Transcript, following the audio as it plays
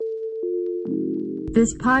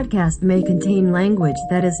This podcast may contain language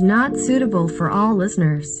that is not suitable for all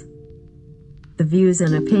listeners. The views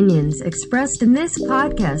and opinions expressed in this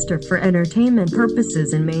podcast are for entertainment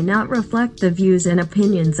purposes and may not reflect the views and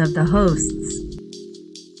opinions of the hosts.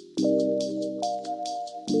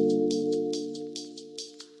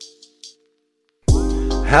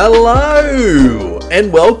 Hello,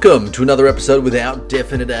 and welcome to another episode Without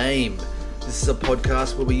Definite Aim. This is a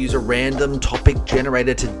podcast where we use a random topic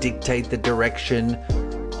generator to dictate the direction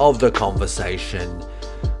of the conversation.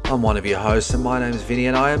 I'm one of your hosts, and my name's Vinny,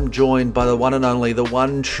 and I am joined by the one and only, the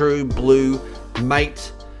one true blue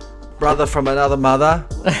mate, brother from another mother.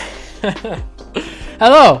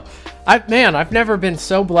 Hello. I've never been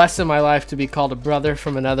so blessed in my life to be called a brother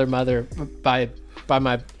from another mother by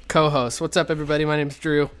my co-host. What's up, everybody? My name's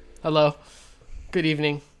Drew. Hello. Good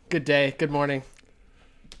evening. Good day. Good morning.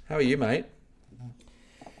 How are you, mate?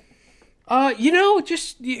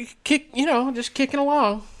 Just kicking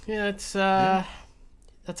along. Yeah, it's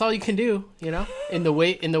that's all you can do, in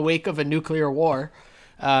the wake of a nuclear war.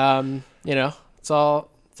 It's all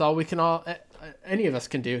we can any of us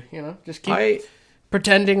can do, just keep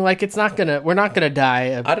pretending like we're not gonna die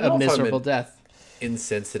a miserable death.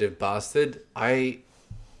 Insensitive bastard. I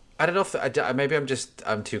don't know if maybe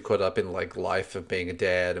I'm too caught up in like life of being a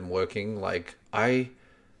dad and working.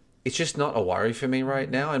 It's just not a worry for me right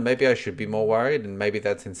now, and maybe I should be more worried, and maybe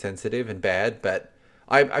that's insensitive and bad. But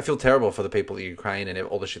I feel terrible for the people in Ukraine and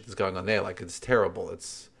all the shit that's going on there. Like, it's terrible.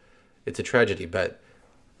 It's a tragedy. But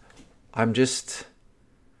I'm kind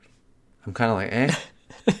of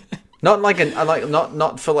like, not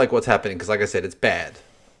not for like what's happening, because like I said, it's bad.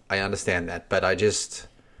 I understand that, but I don't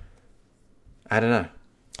know.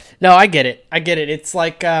 No, I get it. It's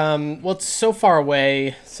like, it's so far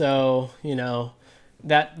away, so,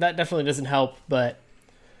 that definitely doesn't help, but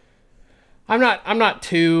I'm not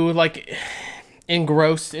too, like,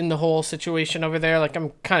 engrossed in the whole situation over there. Like, I'm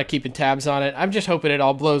kind of keeping tabs on it. I'm just hoping it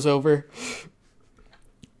all blows over.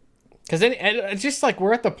 Because it's just, like,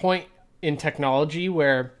 we're at the point in technology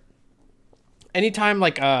where anytime,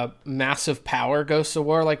 like, a massive power goes to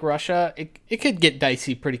war like Russia, it could get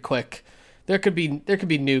dicey pretty quick. There could be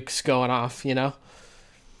nukes going off,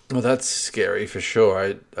 Well, that's scary for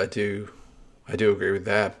sure. I do agree with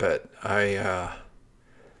that, but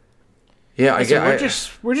we're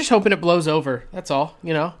just hoping it blows over. That's all,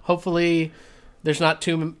 Hopefully, there's not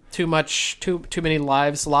too many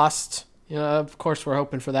lives lost. Of course, we're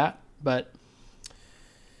hoping for that, but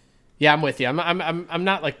yeah, I'm with you. I'm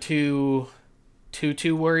not like too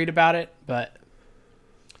worried about it, but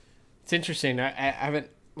it's interesting. I haven't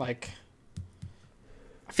like.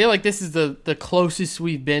 I feel like this is the closest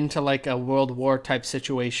we've been to like a World War type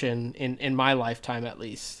situation in my lifetime, at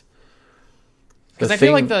least. Because I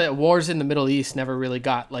feel like the wars in the Middle East never really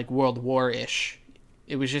got like World War-ish.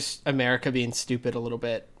 It was just America being stupid a little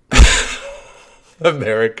bit.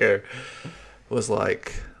 America was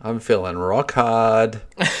like, I'm feeling rock hard.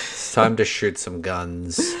 It's time to shoot some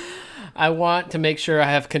guns. I want to make sure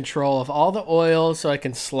I have control of all the oil so I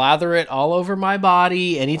can slather it all over my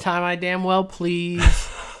body anytime I damn well please.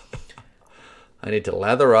 I need to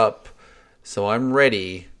lather up so I'm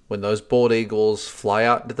ready when those bald eagles fly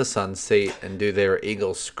out into the sunset and do their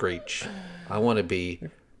eagle screech. I want to be...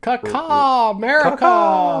 Caw-caw, America!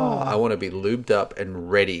 Caw-caw. I want to be lubed up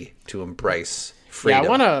and ready to embrace freedom.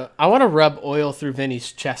 Yeah, I want to rub oil through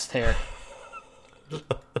Vinny's chest hair.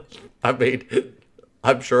 I mean...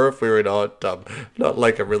 I'm sure if we were not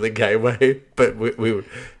like a really gay way, but we would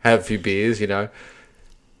have a few beers, It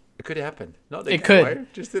could happen. Not in a gay way.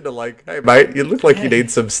 Just in a like, hey, mate, you look like you need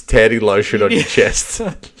some tanning lotion on your chest.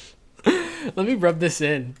 Let me rub this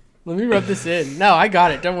in. No, I got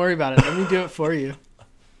it. Don't worry about it. Let me do it for you.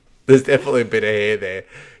 There's definitely a bit of hair there.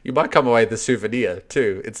 You might come away with a souvenir,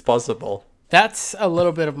 too. It's possible. That's a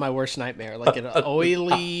little bit of my worst nightmare. Like an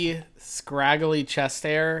oily, scraggly chest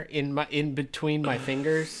hair in between my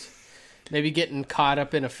fingers. Maybe getting caught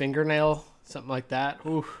up in a fingernail, something like that.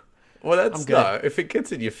 Ooh. Well, that's if it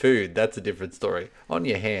gets in your food, that's a different story. On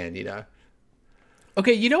your hand,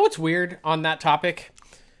 Okay, you know what's weird on that topic?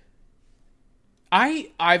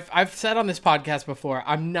 I've said on this podcast before,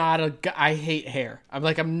 I hate hair.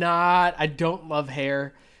 I don't love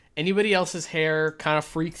hair. Anybody else's hair kind of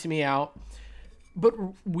freaks me out. But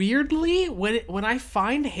weirdly, when I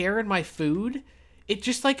find hair in my food, it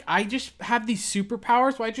just like I just have these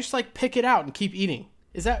superpowers where I just like pick it out and keep eating.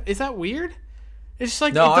 Is that weird? It's just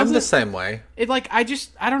like no, I'm the same way. It like I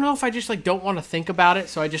don't know if I just like don't want to think about it,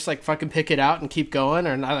 so I just like fucking pick it out and keep going,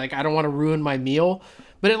 or I don't want to ruin my meal.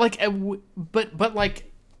 But it like, I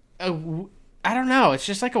don't know. It's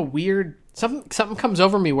just like a weird something comes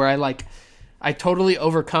over me where I like I totally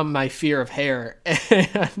overcome my fear of hair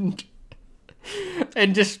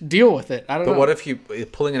and just deal with it. I don't know. But what if you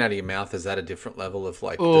pulling it out of your mouth? Is that a different level of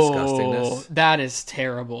like Oh, disgustingness? that is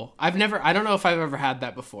terrible. I don't know if I've ever had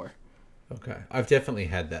that before. Okay, I've definitely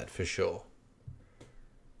had that for sure.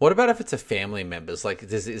 What about if it's a family member's? Like,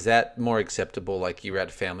 is that more acceptable? Like, you're at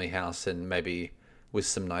a family house and maybe with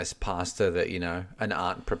some nice pasta that, an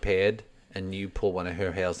aunt prepared and you pull one of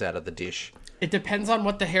her hairs out of the dish. It depends on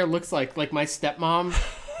what the hair looks like. Like, my stepmom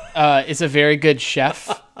is a very good chef.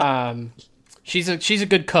 She's a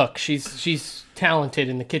good cook. She's talented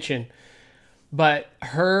in the kitchen. But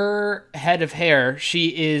her head of hair,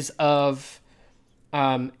 she is of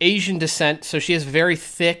Asian descent, so she has very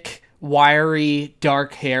thick, wiry,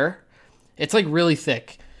 dark hair. It's like really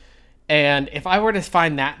thick. And if I were to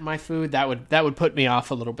find that in my food, that would put me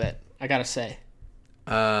off a little bit, I gotta say.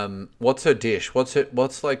 What's her dish?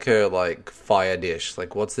 What's like her like fire dish?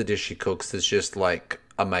 Like, what's the dish she cooks that's just like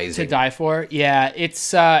amazing To die for? Yeah,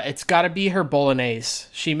 it's got to be her bolognese.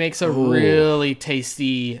 She makes a really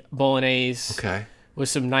tasty bolognese. Okay. With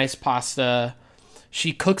some nice pasta.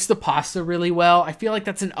 She cooks the pasta really well. I feel like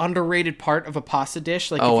that's an underrated part of a pasta dish.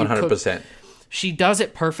 Like, 100%. She does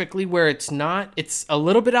it perfectly where it's a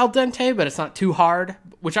little bit al dente, but it's not too hard,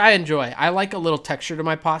 which I enjoy. I like a little texture to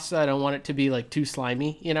my pasta. I don't want it to be like too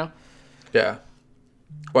slimy, Yeah.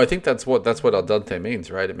 Well, I think that's what al dente means,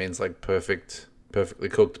 right? It means like perfectly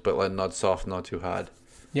cooked, but like not soft, not too hard.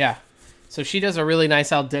 Yeah. So she does a really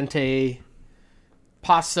nice al dente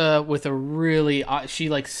pasta with a really... she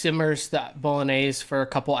like simmers that bolognese for a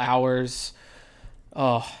couple hours.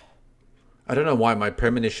 Oh, I don't know why my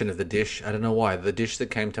premonition of the dish, I don't know why. The dish that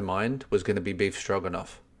came to mind was going to be beef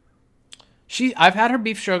stroganoff. I've had her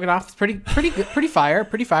beef stroganoff. It's pretty good, pretty fire.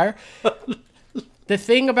 The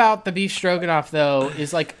thing about the beef stroganoff, though,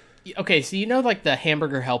 is like... Okay, so like the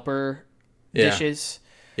Hamburger Helper dishes?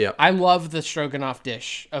 Yeah. I love the stroganoff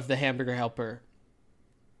dish of the Hamburger Helper.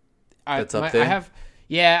 That's up there? I have...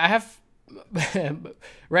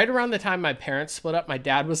 right around the time my parents split up, my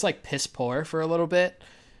dad was like piss poor for a little bit.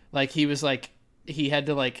 Like, he was like... He had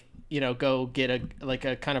to like, go get a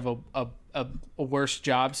kind of a worse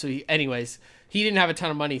job. So he didn't have a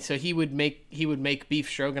ton of money. So he would make beef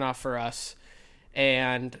stroganoff for us.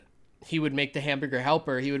 And he would make the Hamburger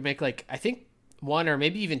Helper. He would make like, I think 1 or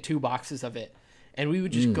maybe even 2 boxes of it. And we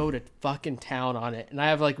would just go to fucking town on it. And I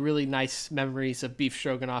have like really nice memories of beef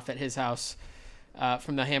stroganoff at his house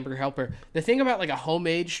from the Hamburger Helper. The thing about like a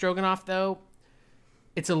homemade stroganoff, though,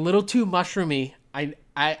 it's a little too mushroomy. I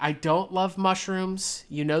don't love mushrooms.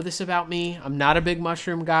 You know this about me. I'm not a big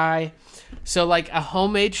mushroom guy. So like a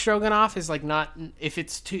homemade stroganoff is like not... If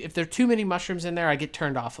there are too many mushrooms in there, I get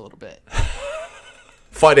turned off a little bit.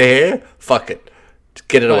 Fight a hair? Fuck it. Just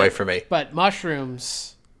get it away from me. But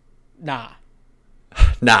mushrooms, nah.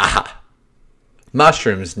 Nah.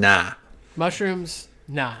 Mushrooms, nah. Mushrooms,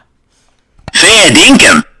 nah. Fair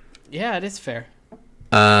dinkum. Yeah, it is fair.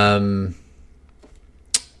 On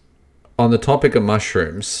the topic of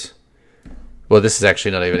mushrooms, well, this is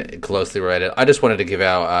actually not even closely related. I just wanted to give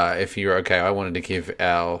our, if you're okay, I wanted to give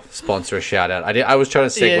our sponsor a shout out. I was trying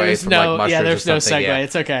to segue from like mushrooms. Yeah, there's or no something. segue. Yeah.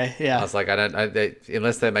 It's okay. Yeah. I was like,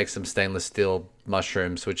 unless they make some stainless steel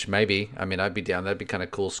mushrooms, which maybe, I'd be down. That'd be kind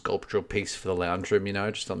of cool sculptural piece for the lounge room,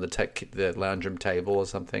 just on the lounge room table or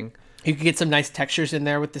something. You could get some nice textures in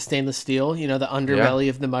there with the stainless steel, the underbelly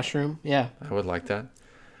of the mushroom. Yeah. I would like that.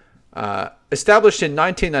 Established in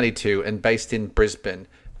 1992 and based in Brisbane,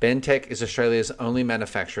 Bentech is Australia's only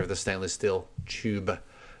manufacturer of the stainless steel tube.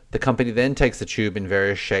 The company then takes the tube in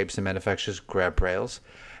various shapes and manufactures grab rails,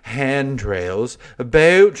 handrails,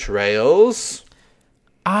 boat rails,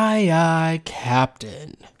 Aye,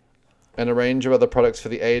 Captain. and a range of other products for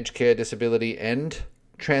the aged care, disability, and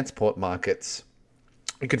transport markets.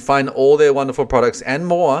 You can find all their wonderful products and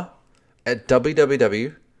more at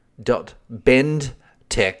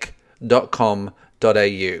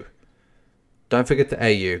www.bendtech.com.au. Don't forget the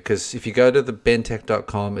AU, because if you go to the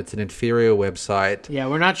bentech.com, it's an inferior website. Yeah,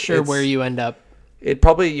 we're not sure where you end up. You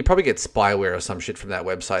probably get spyware or some shit from that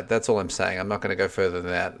website. That's all I'm saying. I'm not going to go further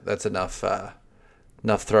than that. That's enough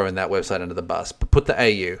throwing that website under the bus. But put the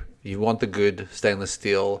AU. You want the good stainless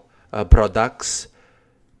steel products,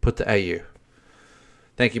 put the AU.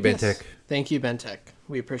 Thank you, Bentech. Yes. Thank you, Bentech.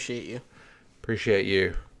 We appreciate you. Appreciate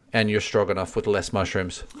you. And you're stroganoff with less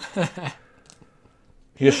mushrooms.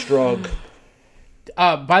 You're strong.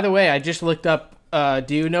 By the way, I just looked up.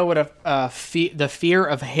 Do you know what the fear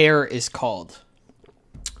of hair is called?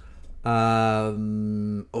 I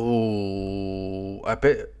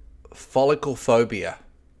bet follicle phobia.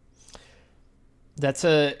 It's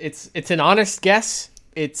an honest guess.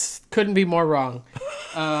 It's couldn't be more wrong.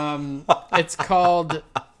 It's called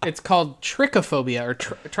trichophobia or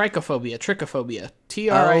trichophobia. Trichophobia.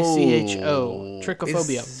 Tricho.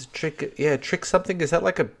 Trichophobia. Trick something. Is that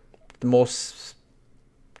like a more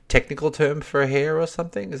technical term for hair or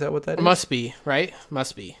something? Is that what that is? Must be, right?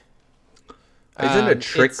 Must be. Isn't a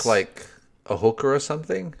trick like a hooker or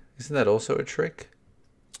something? Isn't that also a trick?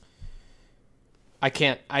 I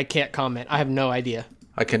can't comment. I have no idea.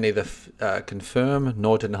 I can neither confirm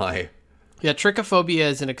nor deny. Yeah, trichophobia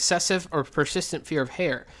is an excessive or persistent fear of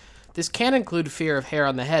hair. This can include fear of hair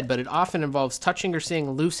on the head, but it often involves touching or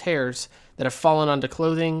seeing loose hairs that have fallen onto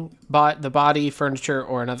clothing, the body, furniture,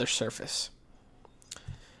 or another surface.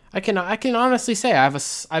 I can honestly say I have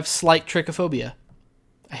slight trichophobia.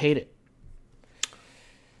 I hate it.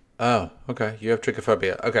 Oh, okay. You have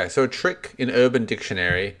trichophobia. Okay, so a trick in Urban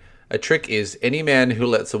Dictionary, a trick is any man who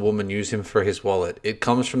lets a woman use him for his wallet. It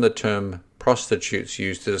comes from the term prostitutes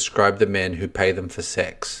use to describe the men who pay them for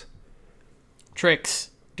sex.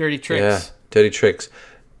 Tricks. Dirty tricks. Yeah, dirty tricks.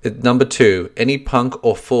 Number 2, any punk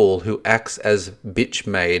or fool who acts as bitch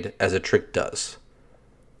maid as a trick does.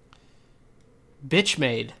 Bitch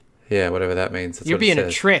maid. Yeah, whatever that means. That's You're what it being a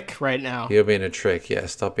says. trick right now. You're being a trick. Yeah,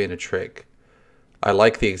 stop being a trick. I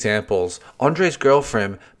like the examples. Andre's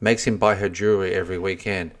girlfriend makes him buy her jewelry every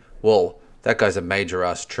weekend. Well, that guy's a major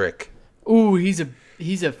ass trick. Ooh, he's a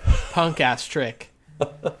punk ass trick.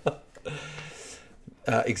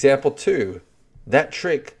 Example 2. That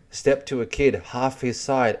trick stepped to a kid half his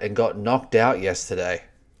side and got knocked out yesterday.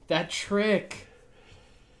 That trick.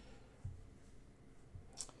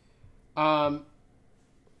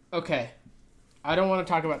 Okay. I don't want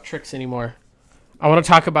to talk about tricks anymore. I want to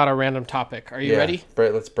talk about a random topic. Are you ready?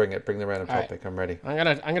 Let's bring it. Bring the random All right. topic. I'm ready. I'm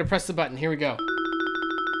gonna press the button. Here we go.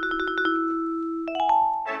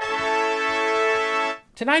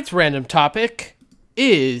 Tonight's random topic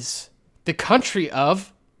is the country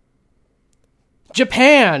of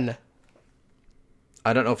Japan.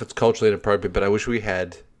 I don't know if it's culturally inappropriate, but I wish we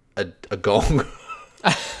had a gong.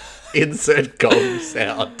 Insert gong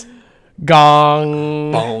sound.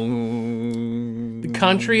 Gong. Bong. The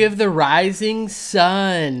country of the rising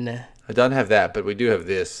sun. I don't have that, but we do have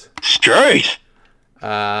this. Straight.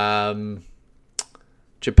 Japan.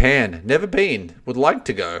 Never been. Would like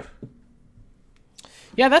to go.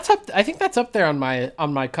 Yeah, that's up. I think that's up there on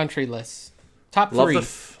my country list. Top 3.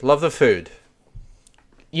 Love the food.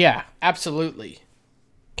 Yeah, absolutely.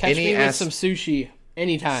 Catch me with some sushi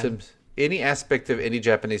anytime. Any aspect of any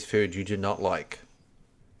Japanese food you do not like.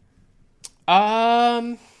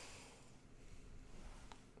 Not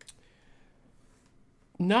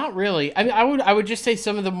really. I mean, I would just say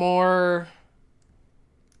some of the more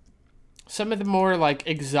like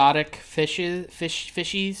exotic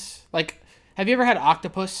fishies. Like, have you ever had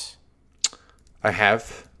octopus? I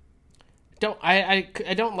have. I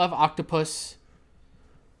don't love octopus.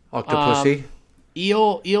 Octopussy.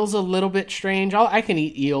 Eel's a little bit strange. I can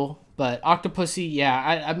eat eel, but octopussy,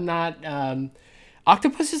 yeah, I'm not.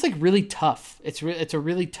 Octopus is like really tough. It's a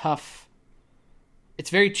really tough. It's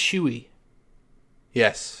very chewy.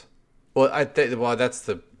 Yes. Well, that's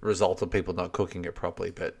the result of people not cooking it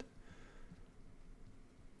properly. But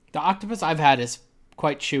the octopus I've had is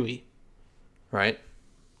quite chewy. Right.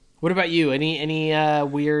 What about you? Any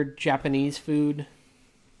weird Japanese food?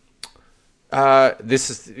 This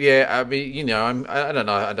is, yeah, I mean, I don't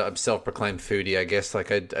know, I'm self-proclaimed foodie, I guess, like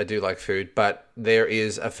I do like food, but there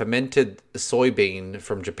is a fermented soybean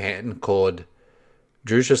from Japan called,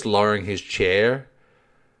 Drew's just lowering his chair,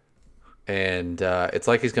 and it's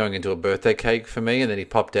like he's going into a birthday cake for me, and then he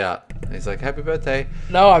popped out, and he's like, happy birthday.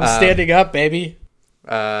 No, I'm standing up, baby.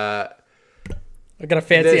 I got a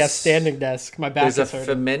fancy-ass standing desk. My back is hurting. There's a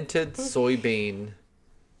fermented soybean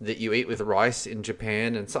that you eat with rice in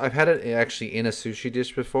Japan, and so I've had it actually in a sushi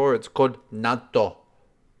dish before. It's called natto.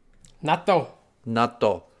 Natto.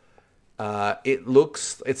 It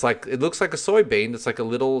looks like a soybean. It's like a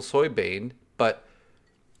little soybean, but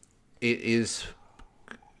it is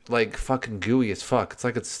like fucking gooey as fuck. It's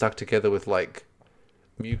like it's stuck together with like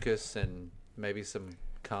mucus and maybe some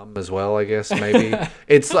cum as well, I guess. Maybe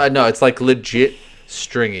it's no, it's like legit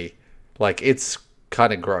stringy. Like it's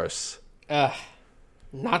kind of gross.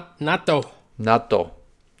 Natto. Natto.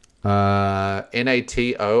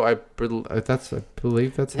 N-A-T-O. I believe that's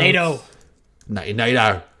how NATO.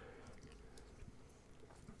 NATO.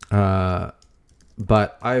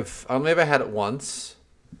 But I've only ever had it once,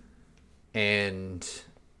 and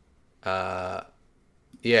yeah,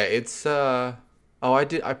 it's I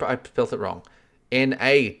spelled it wrong.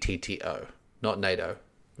 N-A-T-T-O, not NATO.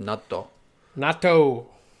 Natto. Natto.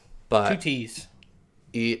 But 2 T's.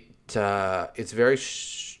 it it's very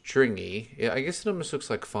stringy. Yeah, I guess it almost looks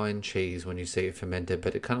like fine cheese when you see it fermented,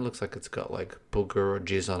 but it kind of looks like it's got like booger or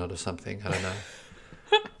jizz on it or something. I don't know.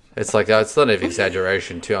 It's like it's not an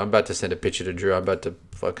exaggeration too. I'm about to send a picture to Drew. I'm about to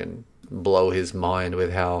fucking blow his mind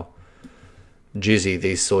with how jizzy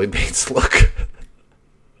these soybeans look.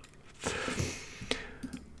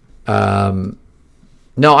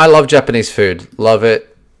 No, I love Japanese food. Love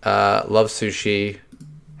it. Love sushi.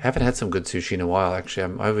 Haven't had some good sushi in a while, actually.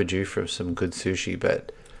 I'm overdue for some good sushi,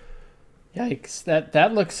 but Yikes!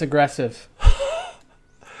 That looks aggressive.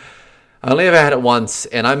 I only ever had it once,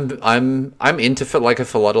 and I'm into for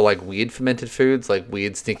a lot of like weird fermented foods, like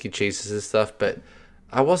weird stinky cheeses and stuff. But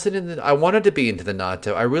I wasn't I wanted to be into the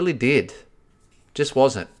natto. I really did. Just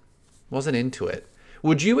wasn't into it.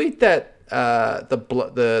 Would you eat that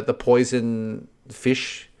the poison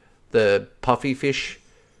fish, the puffy fish?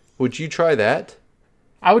 Would you try that?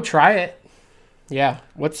 I would try it. Yeah.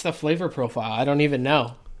 What's the flavor profile? I don't even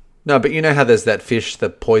know. No, but you know how there's that fish,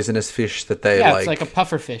 the poisonous fish that they Yeah, it's like a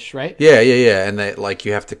puffer fish, right? Yeah, and they like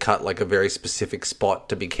you have to cut like a very specific spot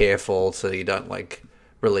to be careful so you don't like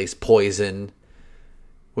release poison.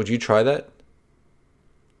 Would you try that?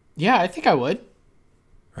 Yeah, I think I would.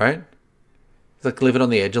 Right? Like living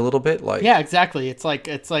on the edge a little bit, like Yeah, exactly. It's like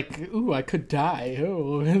ooh, I could die.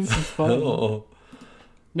 Oh, this is fun. oh,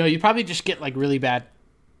 No, you probably just get like really bad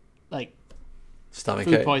like stomach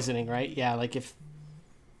food ache. poisoning, right? Yeah, like if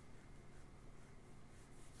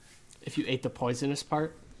you ate the poisonous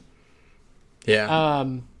part. Yeah.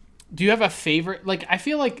 Do you have a favorite? Like, I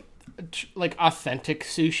feel like authentic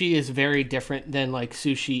sushi is very different than like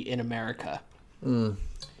sushi in America. I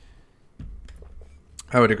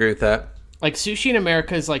would agree with that. Like sushi in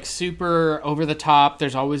America is like super over the top.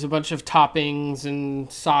 There's always a bunch of toppings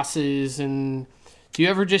and sauces. And do you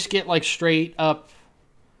ever just get like straight up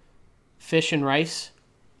fish and rice?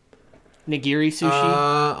 Nigiri sushi?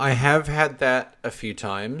 I have had that a few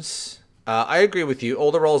times. I agree with you.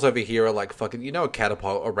 All the rolls over here are like fucking. You know,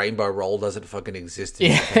 a rainbow roll doesn't fucking exist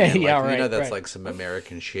in Japan. Like, yeah, you right. know, that's right. like some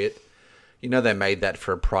American shit. You know, they made that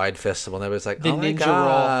for a Pride festival, and they was like, The "Oh my ninja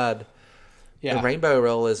god, roll. Yeah. the rainbow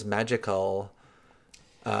roll is magical."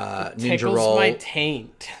 Ninja Tickles roll my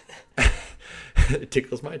taint. it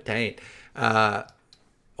tickles my taint.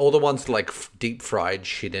 All the ones like deep fried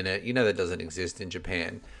shit in it. You know, that doesn't exist in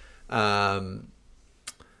Japan. Yeah,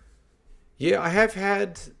 I have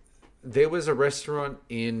had. There was a restaurant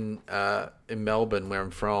in Melbourne where I'm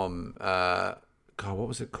from. God, what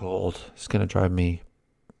was it called? It's gonna drive me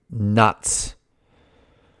nuts.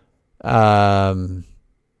 Don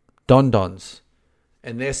Don's,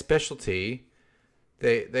 and their specialty.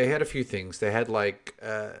 They had a few things. They had like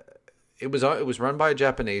it was run by a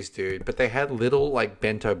Japanese dude, but they had little like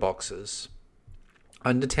bento boxes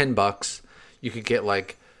under $10. You could get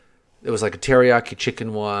like. It was like a teriyaki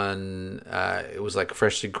chicken one. It was like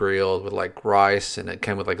freshly grilled with like rice, and it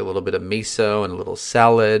came with like a little bit of miso and a little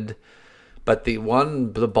salad. But the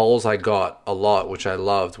bowls I got a lot, which I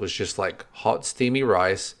loved, was just like hot steamy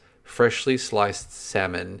rice, freshly sliced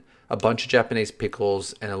salmon, a bunch of Japanese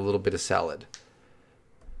pickles, and a little bit of salad.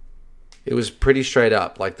 It was pretty straight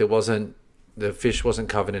up. Like the fish wasn't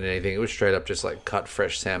covered in anything. It was straight up just like cut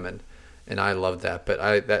fresh salmon. And I loved that,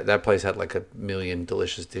 but that place had like a million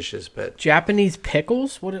delicious dishes. But Japanese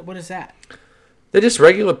pickles? What is that? they're just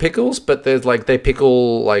regular pickles, but they're like they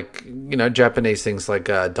pickle like Japanese things like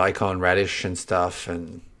daikon radish and stuff,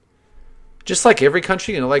 and just like every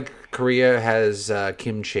country, like Korea has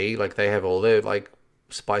kimchi, like they have all their like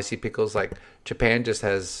spicy pickles. Like Japan just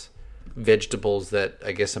has vegetables that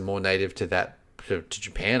I guess are more native to that to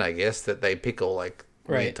Japan. I guess that they pickle like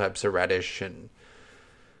Right. types of radish and.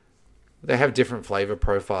 They have different flavor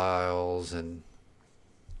profiles, and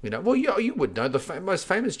well, you would know the most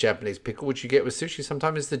famous Japanese pickle, which you get with sushi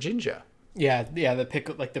sometimes, is the ginger. Yeah, the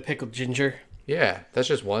pickle, like the pickled ginger. Yeah, that's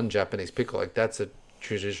just one Japanese pickle. Like that's a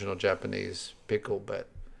traditional Japanese pickle, but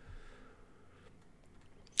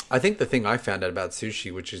I think the thing I found out about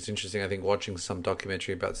sushi, which is interesting, I think watching some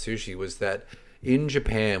documentary about sushi, was that in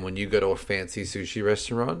Japan, when you go to a fancy sushi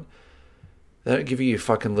restaurant, they don't give you your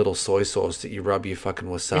fucking little soy sauce that you rub your fucking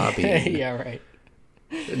wasabi in. Yeah, right.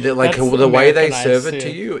 Like That's the way they Americanized, serve it too.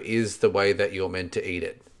 to you is the way that you're meant to eat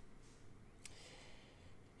it.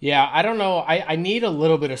 Yeah, I don't know. I need a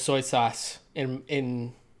little bit of soy sauce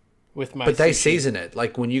in with my. But they sushi. season it.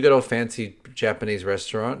 Like when you go to a fancy Japanese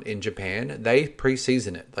restaurant in Japan, they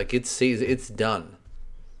pre-season it. Like it's done.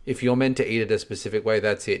 If you're meant to eat it a specific way,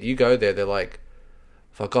 that's it. You go there, they're like,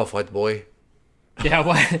 "Fuck off, white boy." Yeah,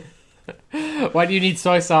 why? Why do you need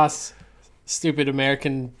soy sauce, stupid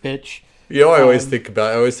American bitch? You know, I always think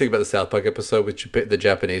about the South Park episode with the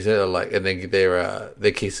Japanese, and then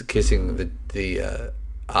they're kissing the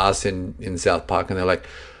ass in South Park, and they're like,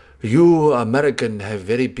 "You American have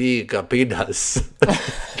very big penis,"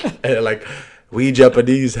 and they're like, "We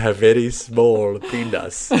Japanese have very small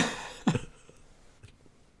penis." I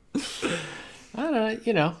don't know,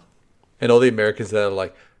 you know. And all the Americans that are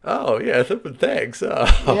like, "Oh yeah, thanks." Oh.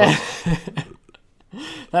 Yeah.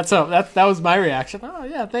 That was my reaction. Oh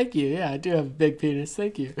yeah, thank you. Yeah, I do have a big penis.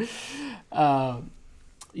 Thank you.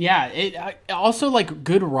 Yeah, also like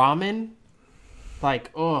good ramen. Like,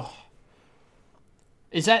 oh,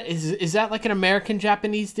 is that like an American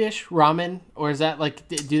Japanese dish, ramen, or is that like,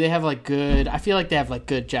 do they have like good? I feel like they have like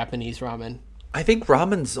good Japanese ramen. I think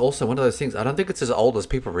ramen's also one of those things. I don't think it's as old as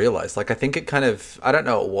people realize. Like, I think it kind of, I don't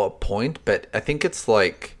know at what point, but I think it's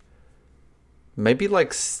like maybe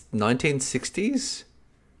like 1960s.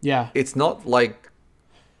 Yeah. It's not like,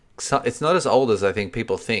 it's not as old as I think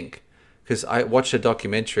people think. Because I watched a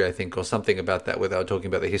documentary, I think, or something about that, where they were talking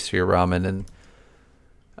about the history of ramen, and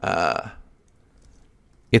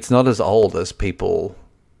it's not as old as people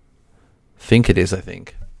think it is, I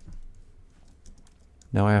think.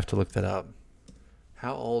 Now I have to look that up.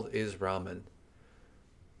 How old is ramen?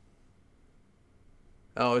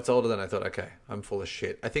 Oh, it's older than I thought. Okay, I'm full of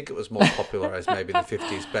shit. I think it was more popularized maybe in the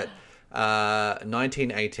 50s, but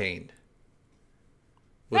 1918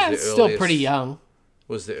 was That's still pretty young.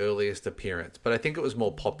 Was the earliest appearance, but I think it was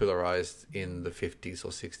more popularized in the 50s or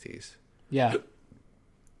 60s. Yeah.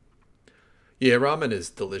 Yeah, ramen is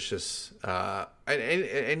delicious.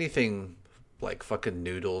 Anything like fucking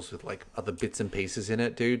noodles with like other bits and pieces in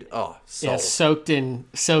it, dude. Oh, yeah, soaked in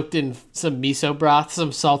some miso broth,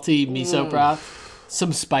 some salty miso broth,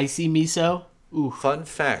 some spicy miso. Ooh. Fun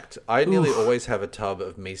fact: I nearly always have a tub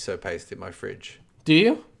of miso paste in my fridge. Do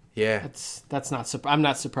you? Yeah, that's not. I'm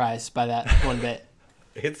not surprised by that one bit.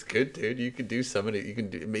 It's good, dude. You can do some of it. You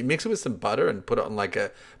can mix it with some butter and put it on like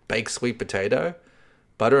a baked sweet potato.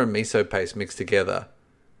 Butter and miso paste mixed together.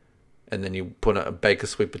 And then you bake a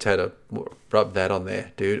sweet potato, rub that on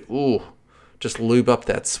there, dude. Ooh, just lube up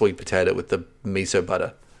that sweet potato with the miso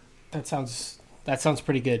butter. That sounds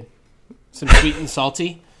pretty good. Some sweet and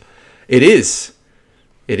salty. It is.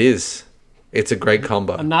 It's a great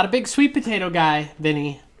combo. I'm not a big sweet potato guy,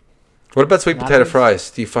 Vinny. What about sweet potato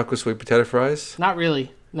fries? Do you fuck with sweet potato fries? Not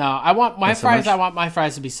really. No, I want my fries. I want my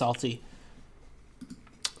fries to be salty.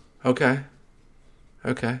 Okay.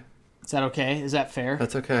 Is that okay? Is that fair?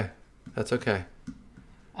 That's okay.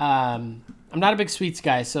 I'm not a big sweets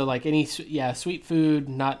guy, so like sweet food,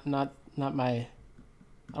 not my. I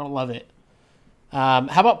don't love it. How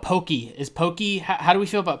about pokey? Is pokey? How do we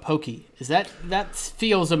feel about pokey? Is that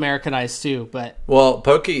feels Americanized too? But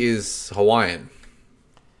pokey is Hawaiian,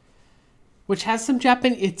 which has some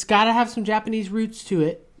Japan. It's got to have some Japanese roots to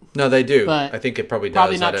it. No, they do. But I think it probably does.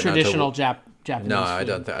 Probably not traditional Japanese. No,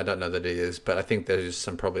 food. I don't know that it is, but I think there's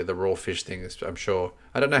some probably the raw fish thing. I'm sure.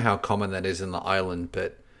 I don't know how common that is in the island,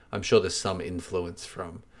 but I'm sure there's some influence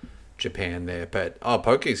from Japan there. But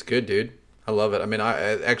poke's good, dude. I love it. I mean,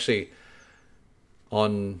 I actually,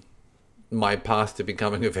 on my path to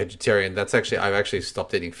becoming a vegetarian, I've actually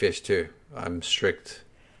stopped eating fish too. I'm strict.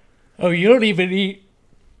 Oh, you don't even eat.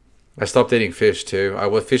 I stopped eating fish too.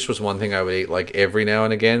 Fish was one thing I would eat like every now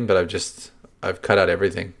and again, but I've cut out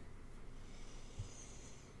everything.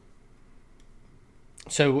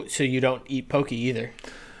 So you don't eat poke either,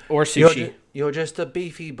 or sushi. You're just a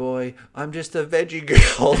beefy boy. I'm just a veggie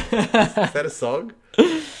girl. Is that a song?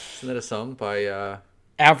 Isn't that a song by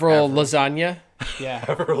Avril Lasagna? Yeah,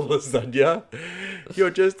 Avril Lasagna. You're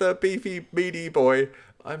just a beefy, meaty boy.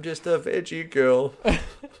 I'm just a veggie girl.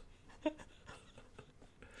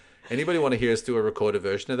 Anybody want to hear us do a recorded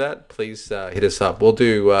version of that? Please hit us up. We'll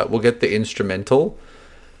get the instrumental,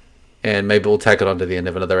 and maybe we'll tack it on to the end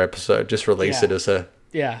of another episode. Just release it as a.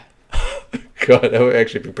 Yeah. God, that would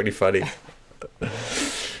actually be pretty funny.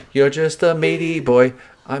 You're just a meaty boy.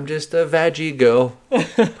 I'm just a veggie girl.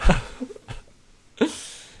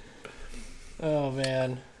 Oh,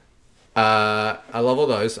 man. I love all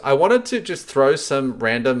those. I wanted to just throw some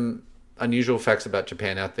random, unusual facts about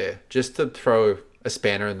Japan out there, just to throw a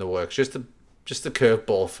spanner in the works, just a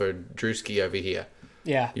curveball for Drewski over here.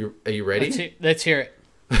 Yeah. Are you ready? Let's hear it.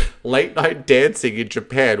 Late night dancing in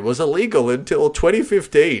Japan was illegal until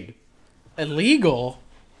 2015. Illegal?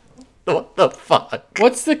 What the fuck?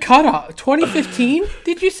 What's the cutoff? 2015,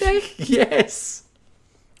 did you say? Yes.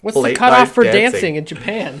 What's the cutoff for dancing in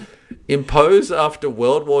Japan? Imposed after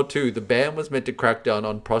World War II, the ban was meant to crack down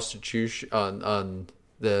on prostitution, on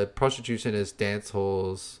the prostitution as dance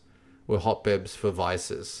halls were hotbeds for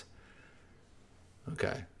vices.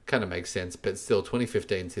 Okay. kind of makes sense, but still,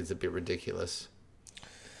 2015 seems a bit ridiculous.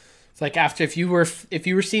 It's like after if you were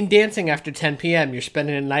seen dancing after 10 p.m., you're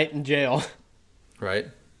spending a night in jail. Right?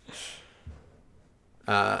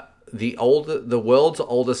 The world's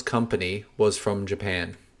oldest company was from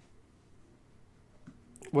Japan.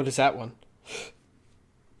 What is that one?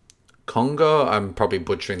 Congo, I'm probably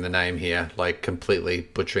butchering the name here, like completely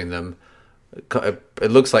butchering them.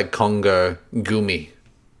 It looks like Congo Gumi.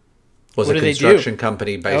 Was What a do they construction do?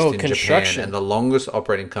 company based in Japan Construction. and the longest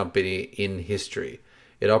operating company in history.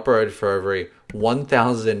 It operated for over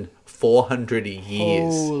 1,400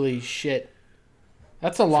 years. Holy shit.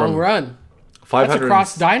 That's a long From run. 500 That's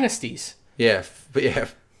across dynasties. Yeah,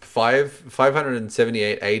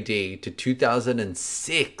 578 AD to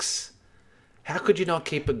 2006. How could you not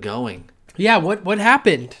keep it going? Yeah, what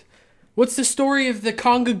happened? What's the story of the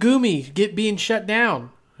Kongagumi being shut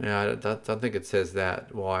down? Yeah, I don't think it says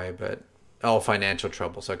that. Why? But financial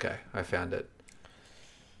troubles. Okay, I found it.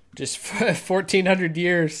 Just 1,400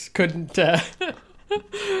 years couldn't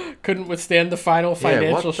withstand the final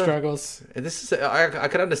financial struggles. This is I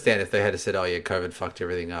could understand if they had said, "Oh yeah, COVID fucked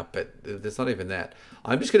everything up," but there's not even that.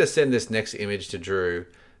 I'm just gonna send this next image to Drew.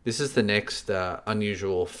 This is the next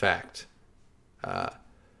unusual fact,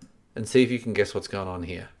 and see if you can guess what's going on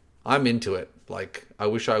here. I'm into it. Like, I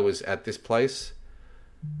wish I was at this place.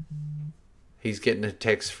 He's getting a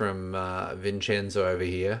text from Vincenzo over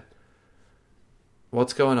here.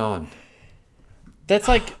 What's going on? That's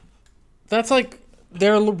like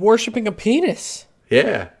they're worshipping a penis.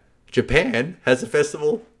 Yeah. Japan has a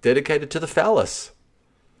festival dedicated to the phallus.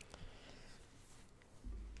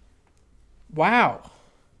 Wow.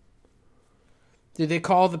 Do they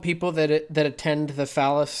call the people that attend the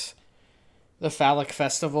phallic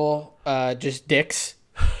festival just dicks?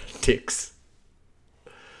 Dicks.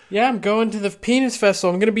 Yeah, I'm going to the penis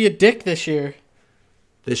festival. I'm going to be a dick this year.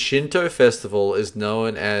 The Shinto festival is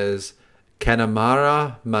known as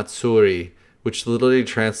Kanamara Matsuri, which literally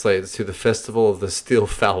translates to the festival of the steel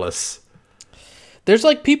phallus. There's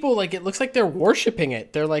like people, like, it looks like they're worshiping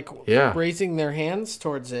it. They're like raising their hands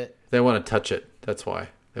towards it. They want to touch it. That's why.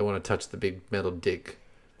 They want to touch the big metal dick.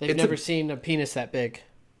 They've never seen a penis that big.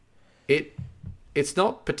 It's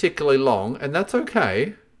not particularly long, and that's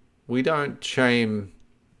okay. We don't shame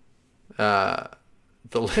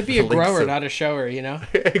Could be a grower, not a shower, you know?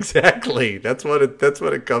 Exactly. That's what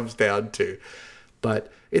it comes down to.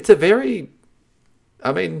 But it's a very,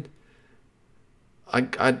 I mean,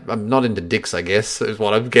 I'm not into dicks, I guess, is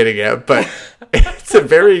what I'm getting at. But it's a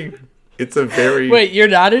very. Wait, you're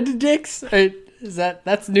not into dicks?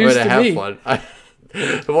 That's news to me. One.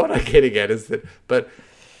 What I'm getting at is that, but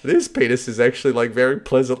this penis is actually like very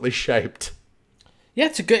pleasantly shaped. Yeah,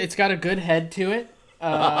 it's got a good head to it.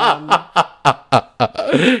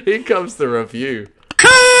 Here comes the review.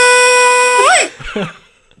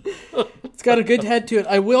 It's got a good head to it.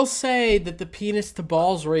 I will say that the penis to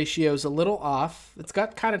balls ratio is a little off. It's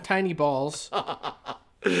got kind of tiny balls.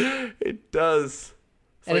 It does.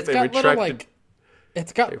 And it's got little like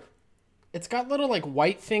it's got little like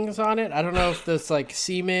white things on it. I don't know if that's like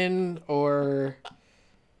semen or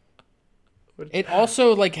it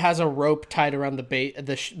also like has a rope tied around the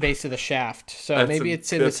base of the shaft. So maybe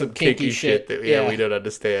it's into some kinky shit that we don't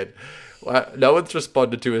understand. Well, no one's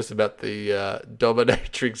responded to us about the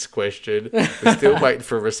dominatrix question. We're still waiting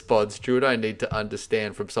for a response. Drew and I need to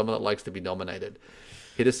understand from someone that likes to be dominated.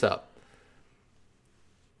 Hit us up.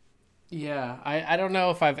 Yeah, I don't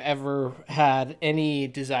know if I've ever had any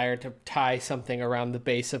desire to tie something around the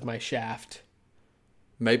base of my shaft.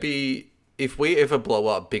 Maybe if we ever blow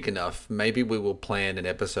up big enough, maybe we will plan an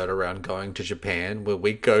episode around going to Japan where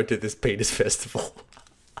we go to this penis festival.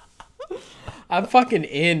 I'm fucking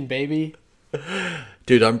in, baby.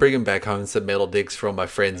 Dude, I'm bringing back home some metal dicks from my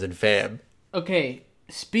friends and fam. Okay,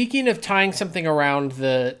 speaking of tying something around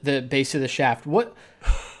the base of the shaft,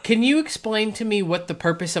 can you explain to me what the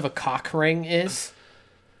purpose of a cock ring is?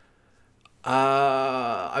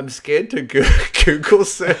 I'm scared to Google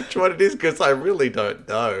search what it is because I really don't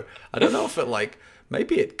know. I don't know if it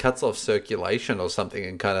maybe it cuts off circulation or something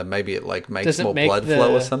and kind of maybe it makes more blood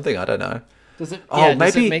flow or something. I don't know. Does it? Yeah,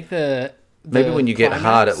 does it make the maybe when you get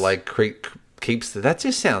hard, it climax? keeps that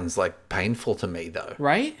just sounds like painful to me though.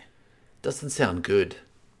 Right? Doesn't sound good.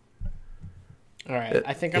 All right,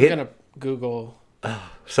 I think I'm gonna Google.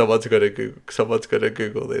 Someone's gonna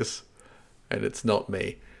Google this, and it's not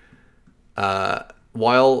me.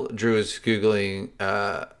 While Drew is Googling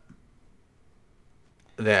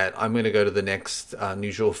that, I'm going to go to the next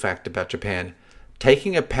unusual fact about Japan.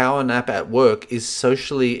 Taking a power nap at work is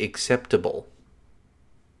socially acceptable.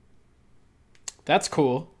 That's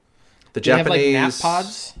cool. The Do they have like Japanese nap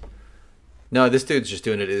pods? No, this dude's just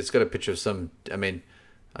doing it. It's got a picture of some. I mean,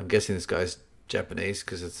 I'm guessing this guy's Japanese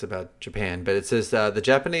because it's about Japan. But it says the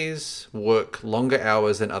Japanese work longer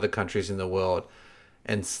hours than other countries in the world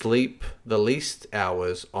and sleep the least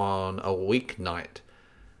hours on a weeknight.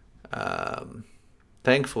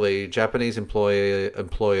 Thankfully, Japanese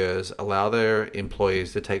employers allow their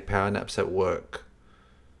employees to take power naps at work.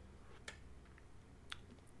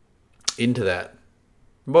 Into that.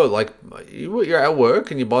 Well, like you're at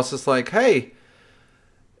work and your boss is like, "Hey,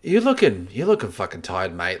 you're looking fucking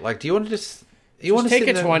tired, mate. Like, do you want to just Take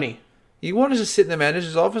a 20. You want to just sit in the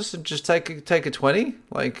manager's office and just take a 20?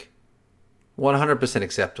 Like, 100%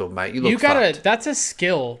 acceptable, mate. You look fucked. That's a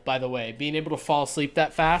skill, by the way, being able to fall asleep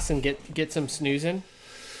that fast and get some snoozing.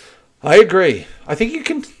 I agree. I think you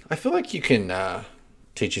can. I feel like you can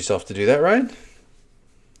teach yourself to do that, right?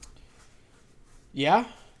 Yeah.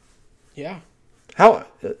 How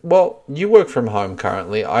well, you work from home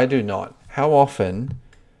currently. I do not. How often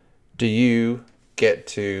do you get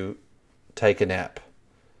to take a nap?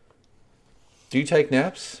 Do you take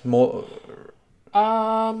naps more?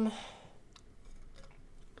 Not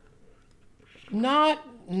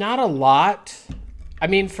a lot. I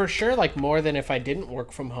mean, for sure, like more than if I didn't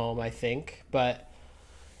work from home, I think. But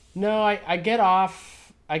no, I get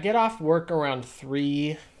off work around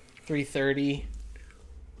 3:30.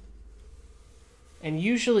 And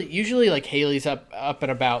usually like Haley's up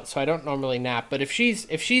and about, so I don't normally nap. But if she's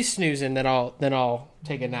snoozing, then I'll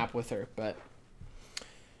take a nap with her. But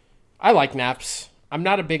I like naps. I'm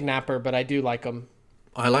not a big napper, but I do like them.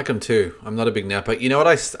 I like them too. I'm not a big napper. You know what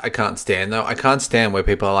I can't stand though? I can't stand where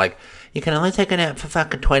people are like, you can only take a nap for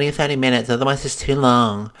fucking 20 or 30 minutes, otherwise it's too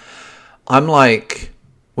long. I'm like,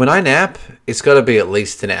 when I nap, it's got to be at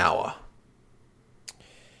least an hour.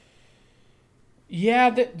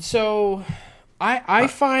 Yeah, so I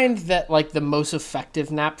find that like the most effective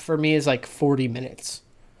nap for me is like 40 minutes.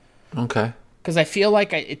 Okay. Because I feel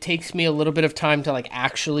like it takes me a little bit of time to like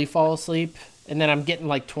actually fall asleep, and then I'm getting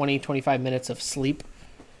like 20-25 minutes of sleep.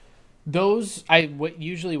 Those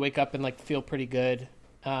usually wake up and like feel pretty good.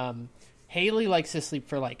 Haley likes to sleep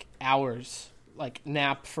for like hours, like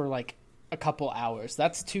nap for like a couple hours.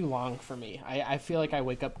 That's too long for me. I feel like I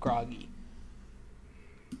wake up groggy.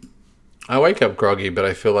 I wake up groggy, but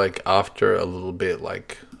I feel like after a little bit,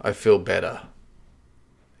 like I feel better.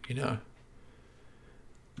 You know.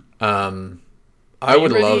 I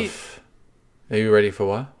would love. Are you ready for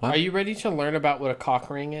what? Are you ready to learn about what a cock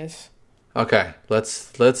ring is? Okay, let's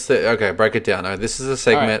break it down. This is a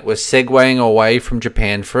segment. Right. We're segueing away from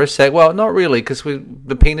Japan for a sec. Well, not really, because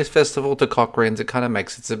the penis festival to cock rings. It kind of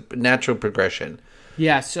makes it's a natural progression.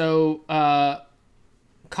 Yeah. So.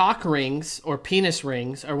 Cock rings, or penis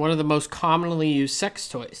rings, are one of the most commonly used sex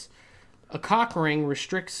toys. A cock ring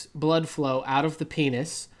restricts blood flow out of the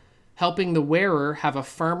penis, helping the wearer have a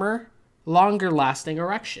firmer, longer-lasting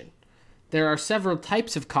erection. There are several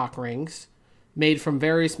types of cock rings, made from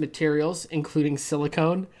various materials, including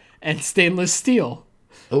silicone and stainless steel.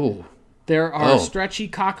 Oh. There are stretchy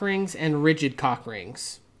cock rings and rigid cock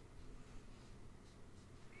rings.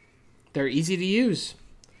 They're easy to use.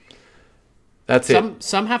 That's it.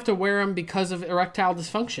 Some have to wear them because of erectile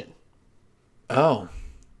dysfunction. Oh.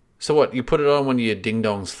 So what? You put it on when your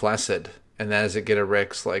ding-dong's flaccid, and then as it get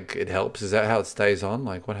erects, like, it helps? Is that how it stays on?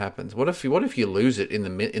 Like, what happens? What if you lose it in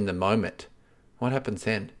the moment? What happens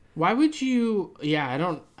then? Why would you... Yeah, I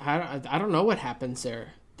don't know what happens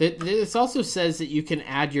there. This also says that you can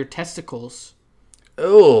add your testicles.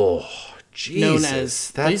 Oh,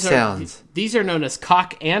 Jesus. These are known as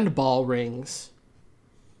cock and ball rings.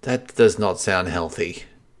 That does not sound healthy.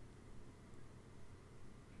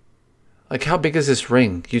 Like, how big is this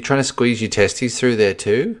ring? You're trying to squeeze your testes through there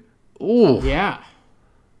too? Ooh. Yeah.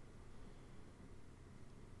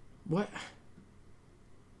 What?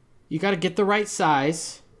 You got to get the right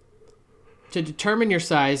size. To determine your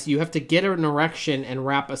size, you have to get an erection and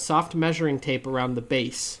wrap a soft measuring tape around the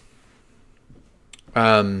base.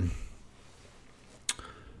 Take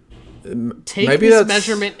this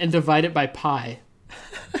measurement and divide it by pi.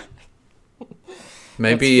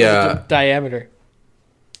 Maybe the diameter.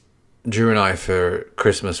 Drew and I for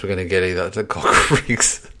Christmas we're going to get either the cock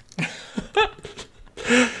rings.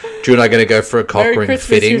 Drew and I are going to go for a cock ring Christmas,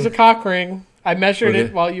 fitting. Here's a cock ring. I measured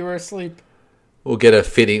it while you were asleep. We'll get a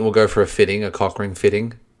fitting. We'll go for a cock ring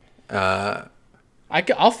fitting. I'll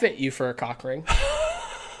fit you for a cock ring.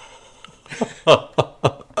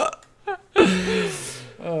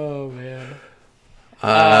 Oh man.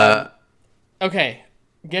 Okay,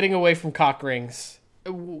 getting away from cock rings.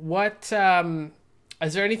 What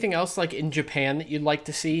is there anything else like in Japan that you'd like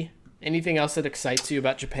to see? Anything else that excites you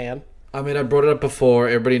about Japan? I mean, I brought it up before.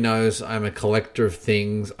 Everybody knows I'm a collector of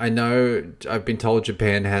things. I know I've been told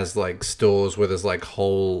Japan has like stores where there's like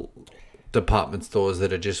whole department stores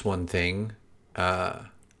that are just one thing.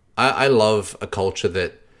 I love a culture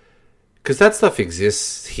that, because that stuff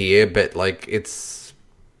exists here, but like it's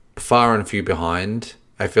far and few behind.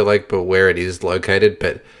 I feel like, but where it is located.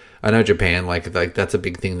 But I know Japan, like that's a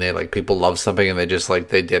big thing there. Like people love something and they just like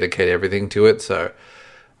they dedicate everything to it. So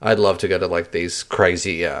I'd love to go to like these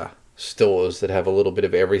crazy stores that have a little bit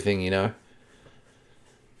of everything, you know.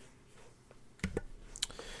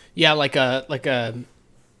 Yeah, like a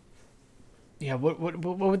yeah. What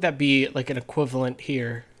would that be like an equivalent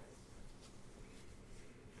here?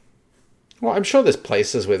 Well, I'm sure there's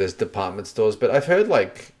places where there's department stores, but I've heard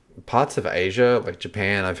like parts of Asia, like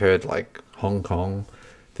Japan, I've heard like Hong Kong,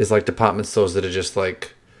 there's like department stores that are just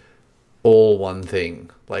like all one thing,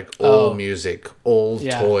 like all music, all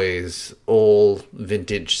toys, all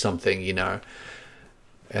vintage something, you know.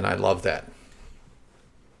 And I love that.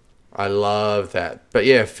 I love that. But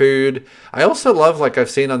yeah, food. I also love, like, I've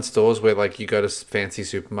seen on stores where, like, you go to fancy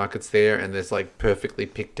supermarkets there and there's, like, perfectly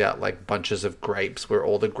picked out, like, bunches of grapes where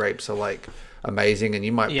all the grapes are, like, amazing. And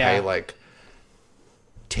you might pay, like,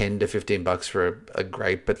 10 to 15 bucks for a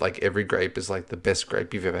grape, but, like, every grape is, like, the best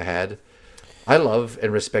grape you've ever had. I love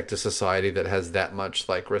and respect a society that has that much,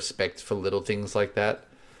 like, respect for little things like that.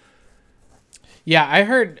 Yeah, I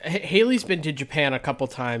heard Haley's been to Japan a couple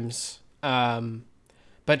times.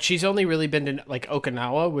 But she's only really been to like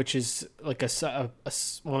Okinawa, which is like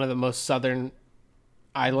one of the most southern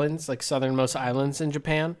islands, like southernmost islands in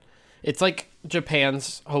Japan. It's like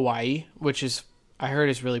Japan's Hawaii, which is I heard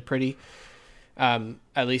is really pretty.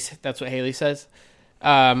 At least that's what Haley says.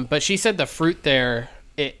 But she said the fruit there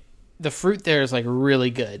is like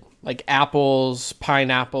really good, like apples,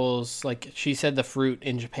 pineapples. Like she said, the fruit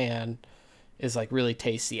in Japan is like really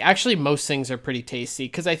tasty. Actually, most things are pretty tasty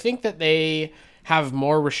because I think that they have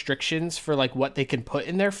more restrictions for like what they can put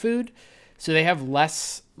in their food, so they have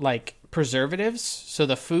less like preservatives, so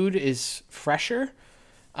the food is fresher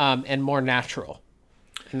and more natural,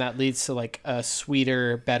 and that leads to like a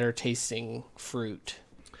sweeter, better tasting fruit.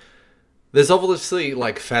 There's obviously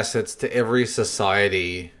like facets to every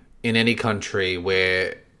society in any country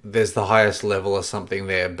where there's the highest level of something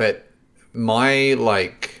there, but my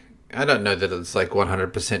like I don't know that it's like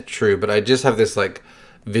 100% true, but I just have this like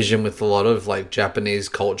vision with a lot of like Japanese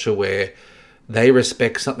culture where they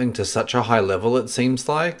respect something to such a high level, it seems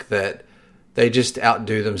like, that they just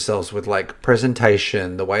outdo themselves with like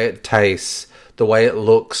presentation, the way it tastes, the way it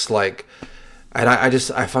looks, like, and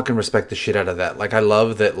I fucking respect the shit out of that. Like I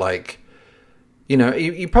love that, like, you know,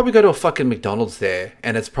 you probably go to a fucking McDonald's there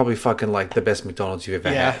and it's probably fucking like the best McDonald's you've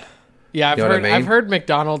ever had. Yeah, you know what I mean? I've heard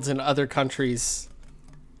McDonald's in other countries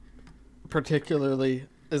particularly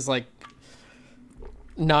is like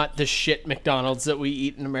not the shit McDonald's that we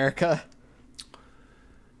eat in America.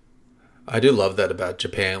 I do love that about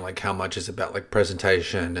Japan, like how much is about like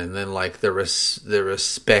presentation, and then like the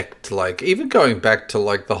respect, like even going back to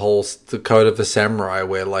like the code of the samurai,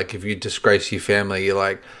 where like if you disgrace your family, you're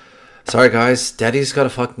like, sorry guys, daddy's gotta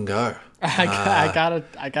fucking go. I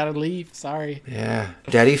gotta leave. Sorry. Yeah,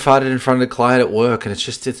 daddy farted in front of the client at work, and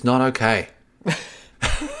it's not okay.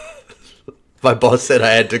 My boss said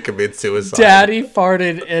I had to commit suicide. Daddy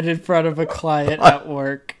farted in front of a client at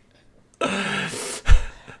work.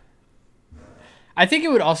 I think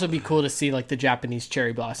it would also be cool to see like the Japanese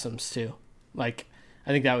cherry blossoms too. Like,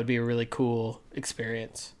 I think that would be a really cool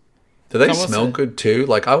experience. Do they smell good too?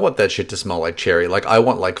 Like, I want that shit to smell like cherry. Like, I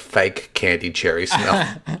want like fake candy cherry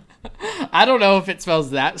smell. I don't know if it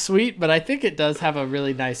smells that sweet, but I think it does have a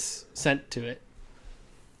really nice scent to it.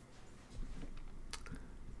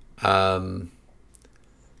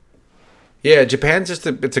 Yeah, Japan's just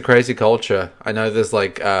it's a crazy culture. I know there's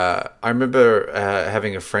like I remember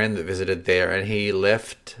having a friend that visited there, and he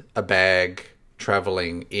left a bag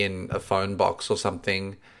traveling in a phone box or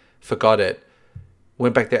something, forgot it,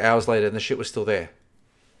 went back there hours later, and the shit was still there.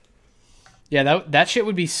 Yeah, that shit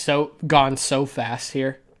would be gone so fast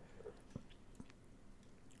here.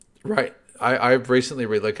 Right. I've recently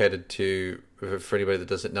relocated to, for anybody that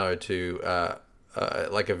doesn't know, to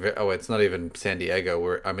it's not even San Diego,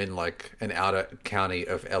 where I'm in like an outer county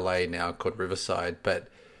of LA now called Riverside, but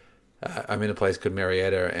I'm in a place called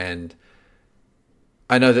Marietta, and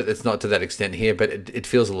I know that it's not to that extent here, but it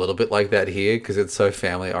feels a little bit like that here because it's so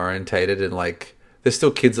family orientated, and like there's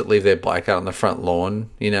still kids that leave their bike out on the front lawn,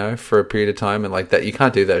 you know, for a period of time, and like that you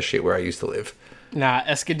can't do that shit where I used to live. Nah,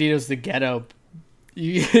 Escondido's the ghetto.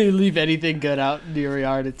 You leave anything good out in your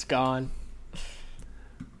yard, it's gone.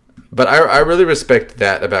 But I really respect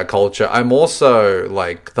that about culture. I'm also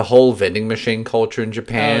like the whole vending machine culture in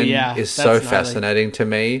Japan is so gnarly. fascinating to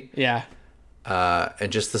me. Yeah.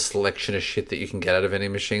 And just the selection of shit that you can get out of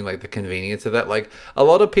vending machine, like the convenience of that. Like a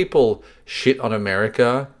lot of people shit on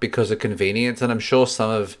America because of convenience, and I'm sure some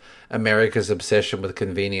of America's obsession with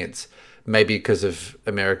convenience maybe because of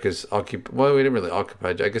America's well, we didn't really occupy.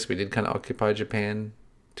 I guess we did kind of occupy Japan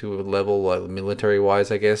to a level, like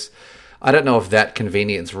military-wise, I guess. I don't know if that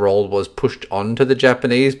convenience role was pushed onto the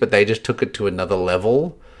Japanese, but they just took it to another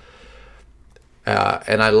level.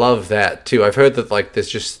 And I love that too. I've heard that like there's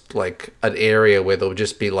just like an area where there'll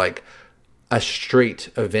just be like a street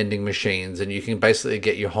of vending machines, and you can basically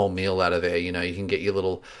get your whole meal out of there. You know, you can get your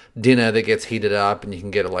little dinner that gets heated up, and you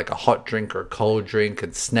can get like a hot drink or a cold drink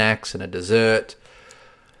and snacks and a dessert.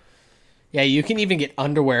 Yeah, you can even get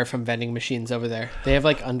underwear from vending machines over there. They have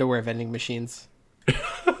like underwear vending machines.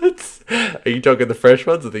 Are you talking the fresh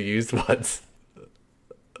ones or the used ones?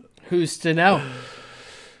 Who's to know?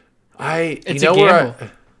 It's a gamble.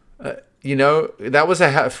 You know, that was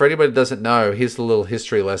for anybody that doesn't know, here's a little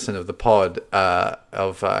history lesson of the pod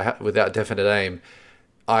Without Definite Aim.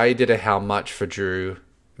 I did a How Much for Drew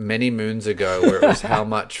many moons ago where it was how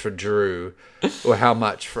much for Drew or how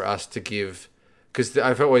much for us to give. Because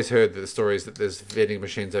I've always heard the stories that there's vending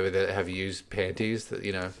machines over there that have used panties that,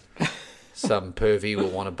 you know, some pervy will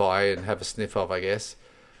want to buy and have a sniff of, I guess,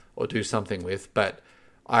 or do something with. But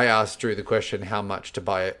I asked Drew the question, how much to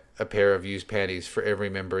buy a pair of used panties for every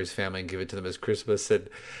member of his family and give it to them as Christmas. And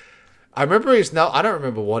I remember I don't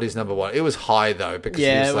remember what his number was. It was high though, because he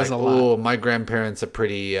was like, "Oh, my grandparents are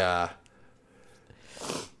pretty they're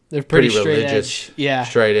pretty straight religious, edge." Yeah,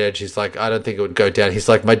 straight edge. He's like, I don't think it would go down. He's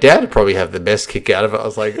like, my dad would probably have the best kick out of it. I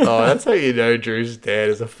was like, oh, that's how you know Drew's dad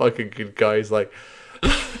is a fucking good guy. He's like,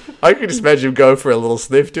 I could just imagine him go for a little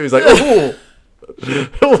sniff too. He's like, oh,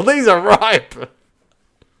 well, these are ripe.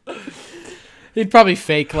 He'd probably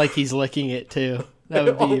fake like he's licking it too.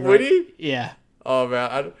 That would be would he? Yeah. Oh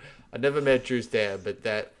man, I never met Drew's dad, but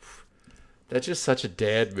that's just such a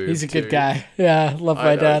dad move. He's a too. good guy. Yeah, love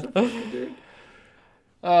my dad.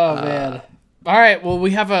 Oh man. All right. Well,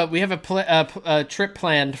 we have a trip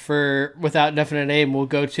planned for Without Definite Aim. We'll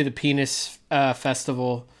go to the Penis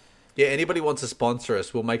Festival. Yeah, anybody wants to sponsor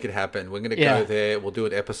us, we'll make it happen. We're going to go there. We'll do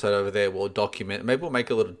an episode over there. We'll document. Maybe we'll make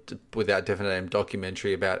a little Without Definite Aim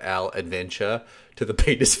documentary about our adventure to the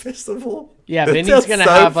Penis Festival. Yeah, That Vinny's gonna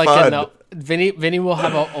sounds have so like fun. Vinny will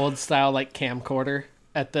have an old style like camcorder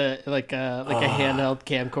at the like a handheld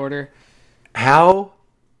camcorder. How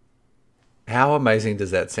amazing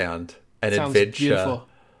does that sound? An Sounds adventure. beautiful.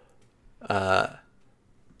 An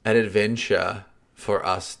adventure for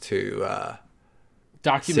us to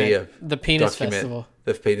Document the Penis Festival.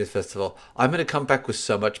 The Penis Festival. I'm going to come back with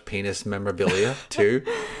so much penis memorabilia too.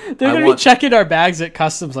 They're going to be checking our bags at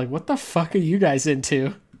customs like, what the fuck are you guys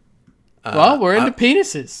into? Well, we're into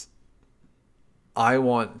penises. I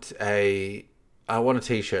want a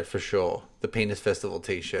t-shirt for sure. The Penis Festival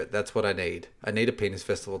t-shirt. That's what I need. I need a Penis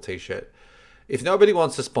Festival t-shirt. If nobody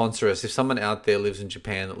wants to sponsor us, if someone out there lives in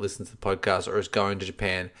Japan that listens to the podcast or is going to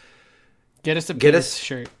Japan, get us a penis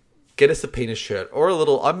shirt. Get us a penis shirt or a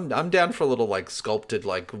little. I'm down for a little like sculpted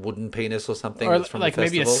like wooden penis or something. Or that's from like the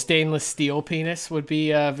maybe a festival. stainless steel penis would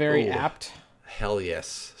be very apt. Hell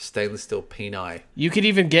yes, stainless steel peni. You could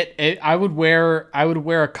even get. I would wear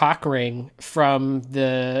a cock ring from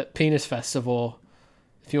the Penis Festival.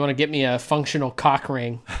 If you want to get me a functional cock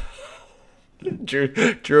ring. Drew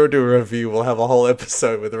will do a review. We'll have a whole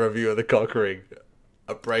episode with a review of the cock ring.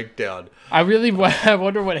 A breakdown. I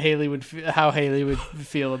wonder what how Haley would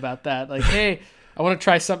feel about that. Like, hey, I want to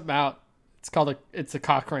try something out. It's a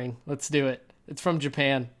cock ring. Let's do it. It's from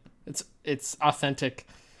Japan. It's authentic.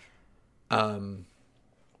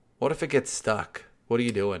 What if it gets stuck? What are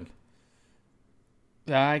you doing?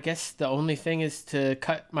 I guess the only thing is to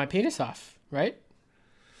cut my penis off, right?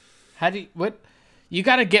 You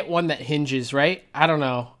got to get one that hinges, right? I don't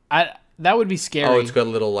know. That would be scary. Oh, it's got a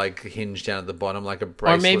little like hinge down at the bottom, like a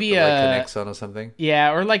bracelet or maybe that connects on or something.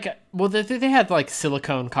 Yeah, or like they had like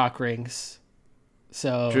silicone cock rings.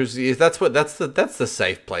 So that's the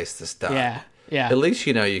safe place to start. Yeah. At least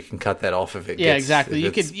you know you can cut that off if it. Yeah, exactly.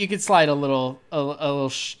 You could slide a little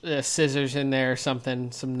scissors in there or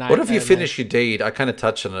something. Some knife. What if you finish your deed? I kind of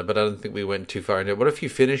touched on it, but I don't think we went too far into it. What if you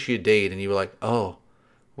finish your deed and you were like, "Oh,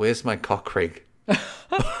 where's my cock ring?"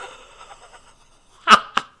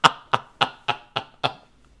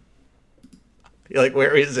 You're like,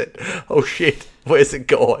 where is it? Oh shit, where's it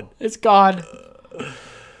gone? It's gone.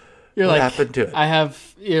 What happened to it?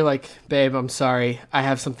 You're like, babe, I'm sorry. I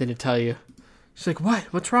have something to tell you. She's like, what?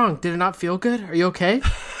 What's wrong? Did it not feel good? Are you okay?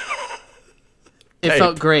 It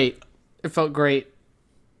felt great. It felt great.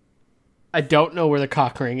 I don't know where the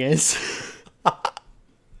cock ring is.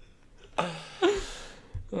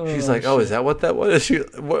 She's like, oh, is that what that was?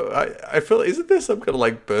 I feel, isn't there some kind of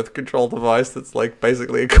like birth control device that's like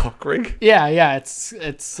basically a cock ring? Yeah. It's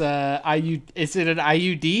IU. Is it an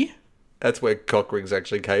IUD? That's where cock rings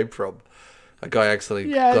actually came from. A guy actually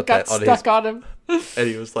Yeah, got it got that on stuck on him. and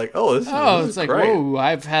he was like, oh, this It's is like, great. whoa!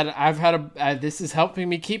 I've had this is helping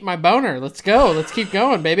me keep my boner. Let's go. Let's keep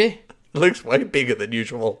going, baby. It looks way bigger than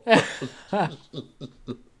usual.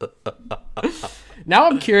 Now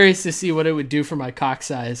I'm curious to see what it would do for my cock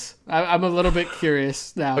size. I'm a little bit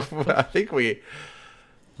curious now. I think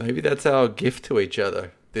maybe that's our gift to each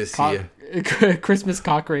other this year. Christmas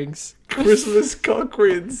cock rings. Christmas cock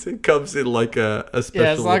rings. It comes in like a special.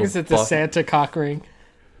 Yeah, as long as it's a box. Santa cock ring.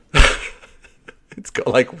 It's got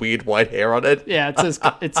like weird white hair on it. Yeah,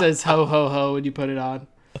 it says ho ho ho when you put it on.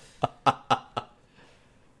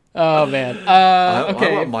 Oh man. Okay.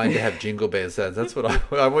 I want mine to have jingle bell sounds. That's what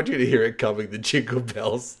I want you to hear it coming. The jingle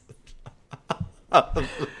bells.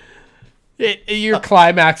 You're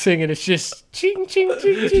climaxing and it's just ching ching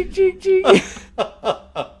ching ching ching ching.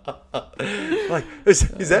 Like is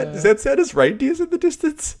that Santa's reindeers in the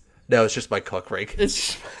distance? No, it's just my cock ring.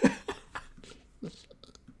 It's.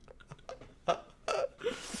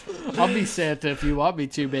 I'll be Santa if you want me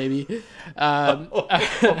to, baby. I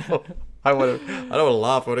don't want to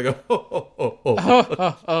laugh. I want to go.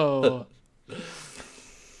 Oh.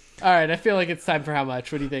 All right, I feel like it's time for how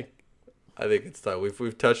much. What do you think? I think it's time.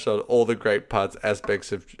 We've touched on all the great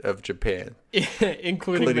aspects of Japan,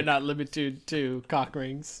 including but not limited to cock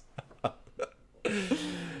rings.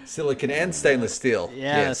 Silicon and stainless steel.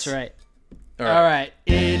 Yeah, yes. that's right. All right.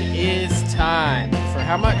 It is time for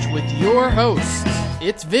How Much with your host.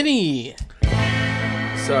 It's Vinny.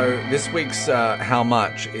 So this week's How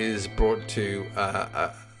Much is brought to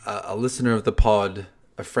a listener of the pod,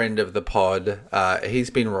 a friend of the pod. He's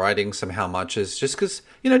been writing some How Muches just because,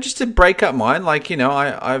 just to break up mine. Like,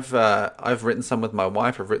 I've written some with my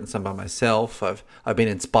wife. I've written some by myself. I've been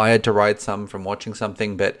inspired to write some from watching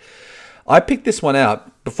something, but I picked this one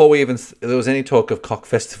out before there was any talk of cock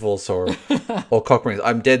festivals or cock rings.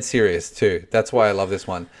 I'm dead serious too. That's why I love this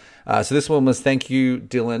one. So this one was thank you,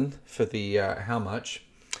 Dylan, for the how much.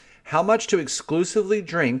 How much to exclusively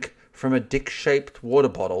drink from a dick-shaped water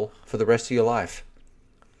bottle for the rest of your life?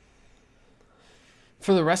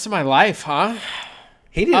 For the rest of my life, huh?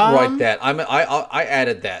 He didn't write that. I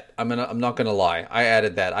added that. I'm not gonna lie. I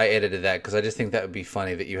added that. I edited that because I just think that would be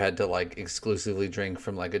funny that you had to like exclusively drink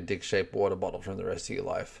from like a dick-shaped water bottle from the rest of your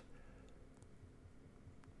life.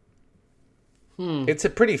 It's a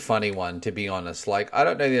pretty funny one, to be honest. Like, I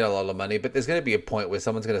don't need a lot of money, but there's going to be a point where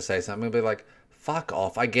someone's going to say something and be like, fuck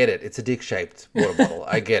off. I get it. It's a dick-shaped water bottle.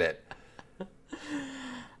 I get it.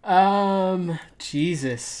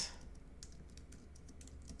 Jesus.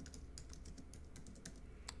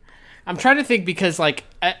 I'm trying to think because, like,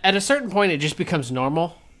 at a certain point, it just becomes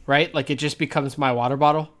normal, right? Like, it just becomes my water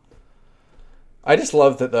bottle. I just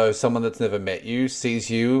love that, though, someone that's never met you sees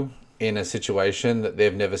you in a situation that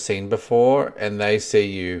they've never seen before, and they see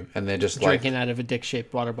you, and they're just drinking out of a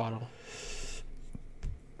dick-shaped water bottle.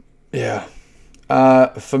 Yeah.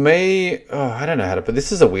 For me, I don't know how to put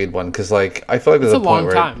this. Is a weird one because, like, I feel like there's it's a point long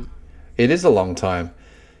where time. It is a long time.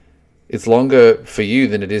 It's longer for you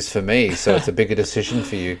than it is for me, so it's a bigger decision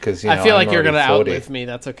for you because I feel like you're going to outlive me.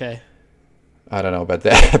 That's okay. I don't know about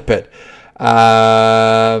that, but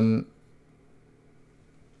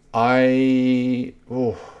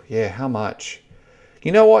yeah, how much?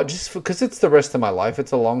 You know what? Just because it's the rest of my life,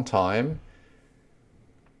 it's a long time.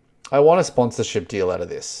 I want a sponsorship deal out of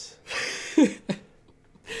this.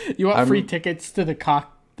 You want free tickets to the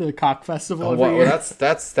cock festival every year?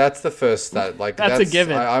 That's the first step. Like that's a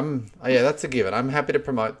given. That's a given. I'm happy to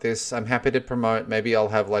promote this. I'm happy to promote. Maybe I'll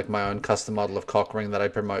have like my own custom model of cock ring that I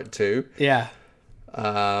promote too. Yeah.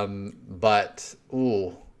 But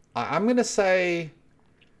I'm gonna say.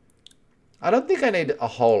 I don't think I need a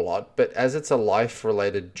whole lot, but as it's a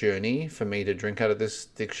life-related journey for me to drink out of this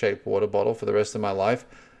dick-shaped water bottle for the rest of my life,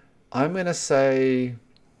 I'm going to say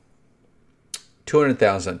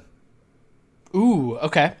 200,000. Ooh,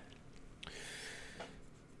 okay.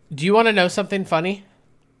 Do you want to know something funny?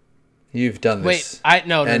 You've done this. Wait,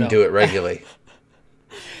 no. Do it regularly.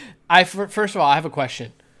 First of all, I have a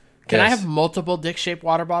question. Can I have multiple dick-shaped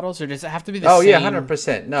water bottles, or does it have to be the same? Oh, yeah,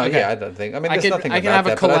 100%. No, okay. yeah, I don't think. I mean, there's nothing I can about have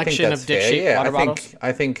that, a collection but I of think that's dick-shaped fair. water bottles.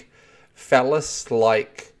 I think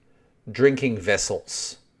phallus-like drinking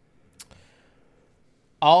vessels.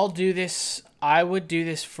 I'll do this. I would do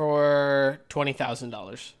this for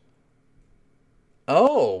 $20,000.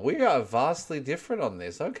 Oh, we are vastly different on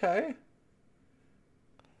this. Okay.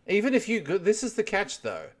 Even if you go, this is the catch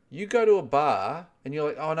though. You go to a bar and you're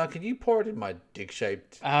like, oh no, can you pour it in my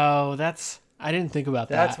dick-shaped? Oh, I didn't think about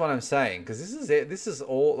that. That's what I'm saying, because this is it. This is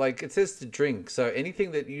all like it says to drink. So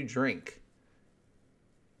anything that you drink.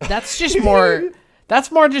 That's just more.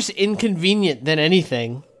 That's more just inconvenient than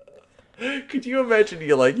anything. Could you imagine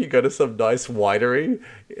you go to some nice winery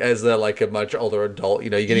as a much older adult,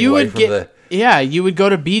 you're getting You away would from get you would go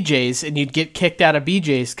to BJ's and you'd get kicked out of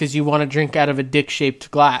BJ's because you want to drink out of a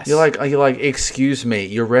dick-shaped glass. You're like, excuse me,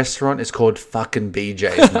 your restaurant is called fucking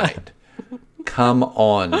BJ's, mate. Come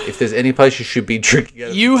on. If there's any place you should be drinking out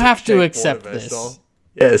of You a have to dick-shaped accept water this. vessel,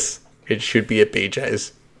 yes, it should be at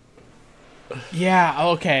BJ's. Yeah.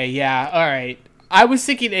 Okay. Yeah. All right. I was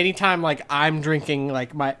thinking anytime I'm drinking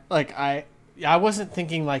I wasn't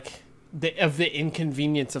thinking of the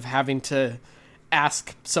inconvenience of having to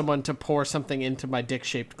ask someone to pour something into my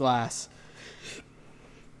dick-shaped glass.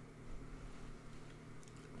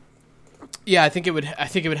 Yeah, I think it would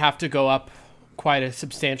have to go up quite a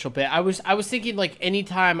substantial bit. I was thinking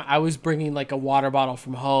anytime I was bringing a water bottle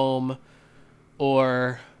from home,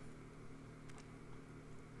 or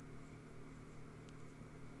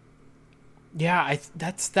yeah,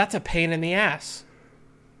 that's a pain in the ass.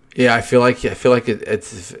 Yeah, I feel like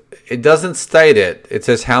it doesn't state it. It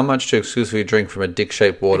says how much to exclusively drink from a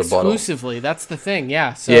dick-shaped water bottle. Exclusively, that's the thing.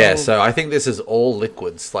 Yeah. So I think this is all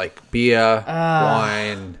liquids like beer,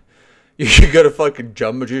 wine. You go to fucking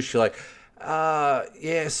Jumbo Juice. You're like,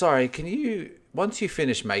 yeah, sorry. Can you once you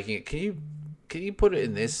finish making it, can you put it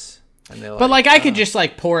in this? And they're But I could just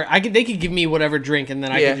pour it. They could give me whatever drink, and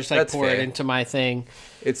then I could just that's pour fair. it into my thing.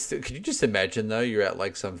 Could you just imagine though? You're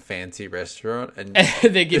at some fancy restaurant and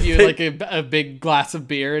They give you a big glass of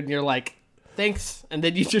beer, and you're like, "Thanks," and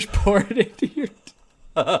then you just pour it into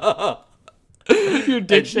your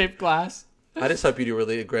dick-shaped glass. I just hope you do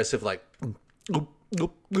really aggressive oop,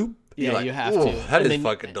 oop, oop. Yeah, You're you have "Ooh, to. That And is then-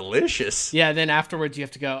 fucking delicious. Yeah, then afterwards you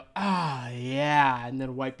have to go, yeah, and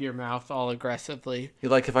then wipe your mouth all aggressively. You're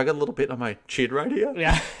like, if I got a little bit on my chin right here.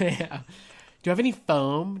 Yeah, yeah. Do you have any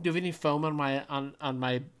foam? Do you have any foam on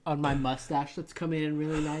my mustache that's coming in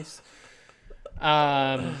really nice?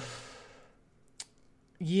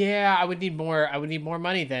 Yeah, I would need more. I would need more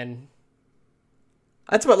money then.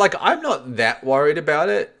 That's what I'm not that worried about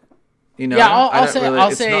it. Yeah, I'll say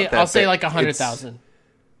it's not that big. 100,000.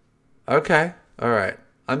 Okay, all right.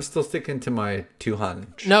 I'm still sticking to my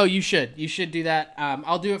 200. No, you should. You should do that.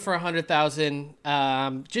 I'll do it for 100,000.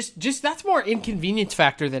 Just that's more inconvenience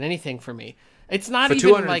factor than anything for me. It's not For even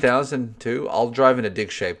 200,000 too. I'll drive in a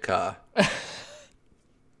dick-shaped car.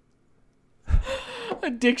 a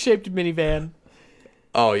dick-shaped minivan.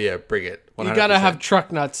 Oh yeah, bring it. 100%. You gotta have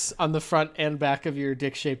truck nuts on the front and back of your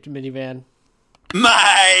dick-shaped minivan.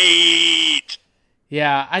 Mate!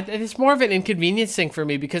 Yeah, it's more of an inconvenience thing for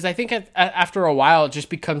me because I think after a while it just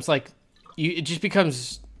becomes it just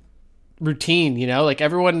becomes routine,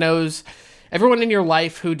 everyone knows, everyone in your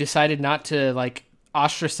life who decided not to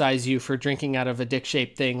ostracize you for drinking out of a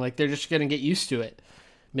dick-shaped thing, they're just gonna get used to it.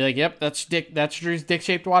 Be like, yep, that's Drew's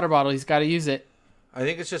dick-shaped water bottle. He's got to use it. I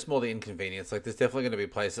think it's just more the inconvenience. There's definitely going to be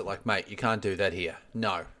places that mate, you can't do that here.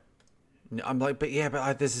 No. I'm like, but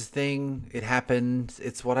there's this thing. It happened.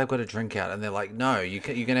 It's what I've got to drink out. And they're like, no, you're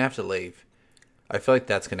going to have to leave. I feel like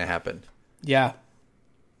that's going to happen. Yeah.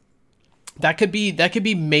 That could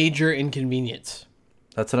be major inconvenience.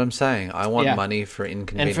 That's what I'm saying. I want Yeah. money for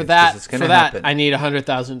inconvenience. And for that, it's gonna happen. I need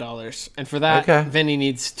 $100,000. And for that, Okay. Vinny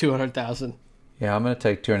needs $200,000. Yeah, I'm going to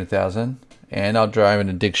take 200,000 and I'll drive in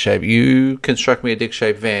a dick shape. You construct me a dick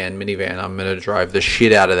shaped minivan. I'm going to drive the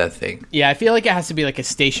shit out of that thing. Yeah, I feel like it has to be a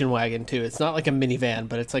station wagon too. It's not like a minivan,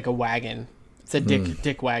 but it's like a wagon. It's a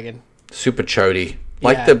dick wagon. Super chody.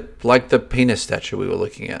 Yeah. Like the penis statue we were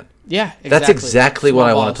looking at. Yeah, exactly. That's exactly what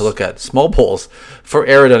I wanted to look at. Small balls for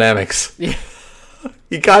aerodynamics. Yeah.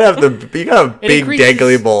 You gotta have big increases-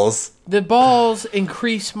 dangly balls. The balls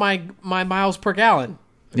increase my miles per gallon.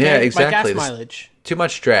 Okay? Yeah, exactly. My gas mileage. Too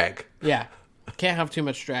much drag. Yeah, can't have too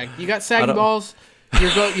much drag. You got saggy don't- balls.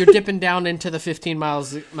 You're dipping down into the 15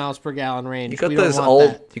 miles per gallon range. You got We don't those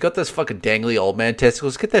want that. you got those fucking dangly old man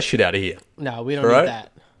testicles. Get that shit out of here. No, we don't All right? need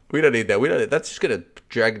that. We don't need that. That's just gonna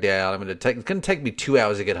drag down. It's gonna take me 2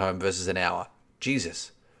 hours to get home versus an hour.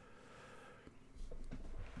 Jesus.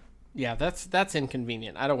 Yeah, that's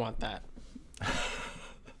inconvenient. I don't want that.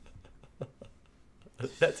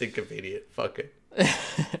 That's inconvenient. Fuck it.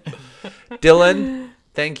 Dylan,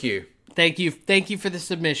 thank you. Thank you for the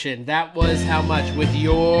submission. That was How Much with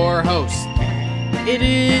your host. It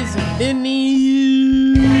is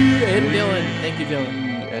Vinny and Dylan. Thank you,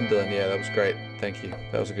 Dylan. And Dylan, yeah, that was great. Thank you.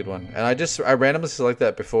 That was a good one. And I randomly selected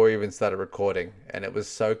that before we even started recording, and it was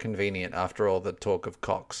so convenient after all the talk of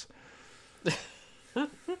cocks.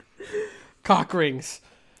 Cock rings.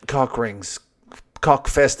 Cock rings, cock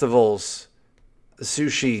festivals,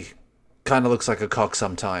 sushi kind of looks like a cock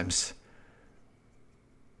sometimes.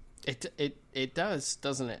 It does,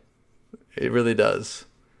 doesn't it? It really does.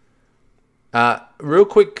 Real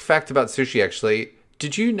quick fact about sushi, actually.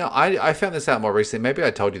 Did you know, I found this out more recently. Maybe I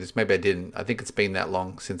told you this, maybe I didn't. I think it's been that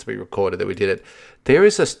long since we recorded that we did it. There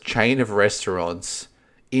is a chain of restaurants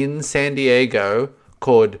in San Diego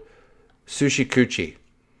called Sushi Cuchi.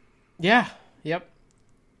 Yeah, yep.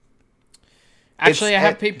 Actually, I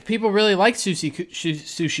have people really like sushi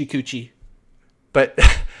Cuchi. But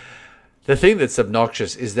the thing that's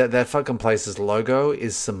obnoxious is that fucking place's logo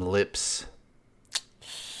is some lips.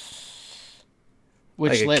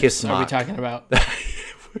 Which like lips are we talking about?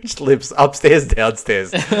 Which lips? Upstairs,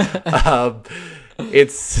 downstairs.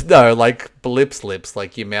 It's like lips,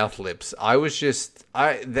 like your mouth lips. Like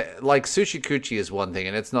Sushi Cuchi is one thing,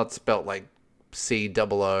 and it's not spelt like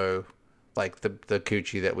C-O-O, like the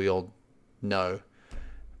coochie that we all know.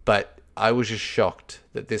 But I was just shocked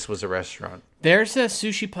that this was a restaurant. There's a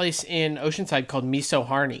sushi place in Oceanside called Miso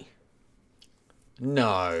Harney.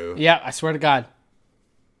 No. Yeah, I swear to God.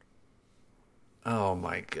 Oh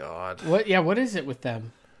my God. What? Yeah, what is it with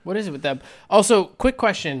them? Also, quick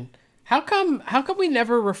question: How come we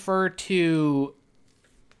never refer to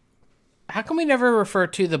the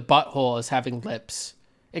butthole as having lips?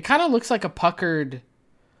 It kind of looks like a puckered.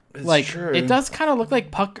 It's true. It does kind of look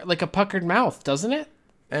like a puckered mouth, doesn't it?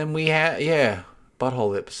 And we have butthole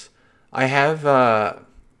lips. I've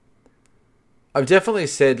definitely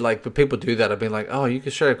said when people do that, I've been like, oh, you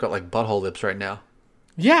can sure have got like butthole lips right now.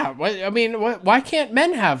 Yeah, I mean, why can't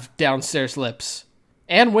men have downstairs lips?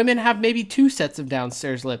 And women have maybe 2 sets of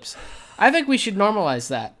downstairs lips. I think we should normalize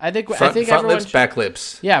that. I think front lips, back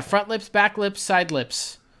lips. Yeah, front lips, back lips, side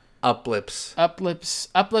lips. Up lips,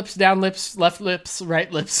 down lips, left lips,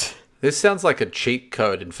 right lips. This sounds like a cheat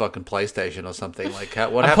code in fucking PlayStation or something. Like,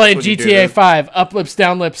 what I'm happens playing when you do GTA that? 5, up lips,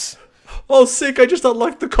 down lips. Oh, sick, I just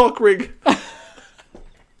unlocked the cock ring.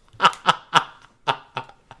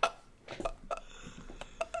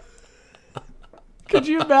 Could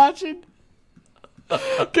you imagine?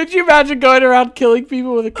 Could you imagine going around killing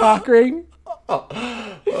people with a cock ring?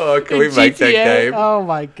 Oh, can we make that game? Oh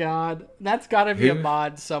my God. That's gotta be a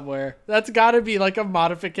mod somewhere. That's gotta be like a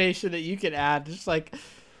modification that you can add. Just like,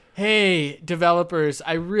 hey, developers,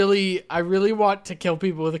 I really want to kill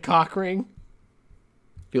people with a cock ring.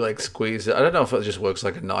 You like squeeze it. I don't know if it just works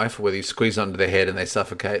like a knife or whether you squeeze onto their head and they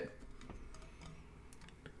suffocate.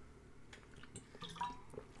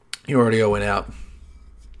 Your audio went out.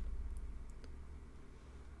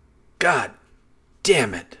 God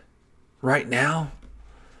damn it. Right now?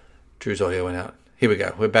 Drew's audio went out. Here we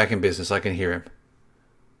go. We're back in business. I can hear him.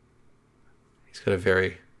 He's got a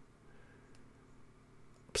very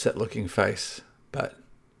upset looking face, but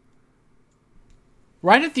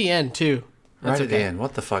right at the end too. That's right at the end.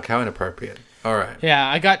 What the fuck? How inappropriate. All right. Yeah,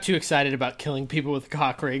 I got too excited about killing people with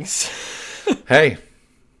cock rings. Hey,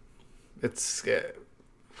 it's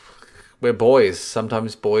we're boys.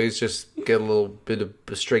 Sometimes boys just get a little bit of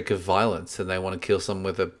a streak of violence and they want to kill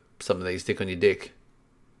someone with something that you stick on your dick.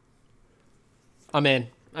 I'm in.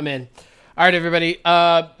 All right, everybody.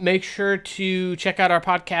 Make sure to check out our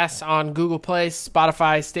podcasts on Google Play,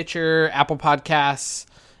 Spotify, Stitcher, Apple Podcasts,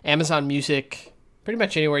 Amazon Music, pretty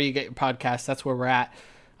much anywhere you get your podcasts. That's where we're at.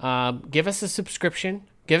 Give us a subscription.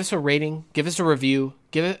 Give us a rating. Give us a review.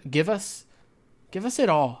 Give us it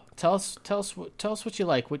all. Tell us what you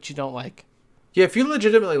like, what you don't like. Yeah, if you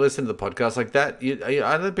legitimately listen to the podcast like that, I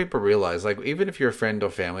don't think people realize, like, even if you're a friend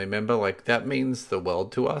or family member, like, that means the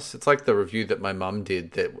world to us. It's like the review that my mum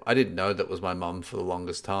did that I didn't know that was my mum for the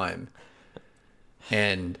longest time.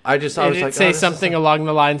 And I was like, say something along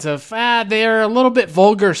the lines of, they're a little bit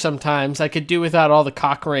vulgar sometimes. I could do without all the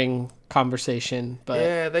cock ring conversation. But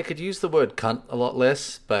yeah, they could use the word cunt a lot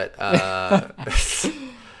less, but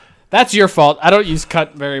that's your fault. I don't use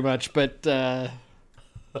cunt very much, but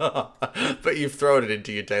but you've thrown it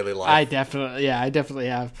into your daily life. I definitely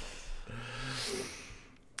have.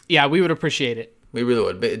 Yeah, we would appreciate it. We really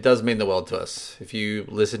would. But it does mean the world to us. If you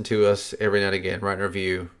listen to us every now and again, write a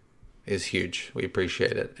review is huge. We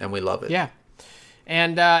appreciate it and we love it. Yeah.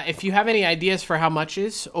 And if you have any ideas for how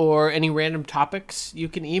muches or any random topics, you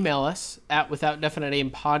can email us at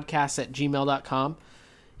withoutdefiniteaimpodcast@gmail.com.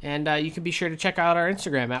 And you can be sure to check out our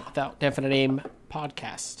Instagram at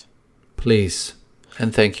withoutdefiniteaimpodcast. Please.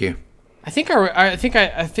 And thank you. I think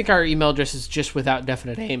our email address is just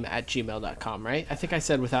withoutdefiniteaim@gmail.com, right? I think I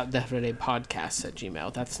said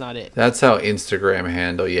withoutdefiniteaimpodcasts@gmail. That's not it. That's our Instagram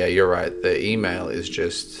handle. Yeah, you're right. The email is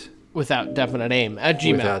just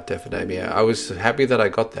withoutdefiniteaim@gmail. without definite aim. Yeah, I was happy that I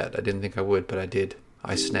got that. I didn't think I would, but I did.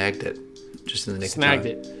 I snagged it just in the nick of time. Snagged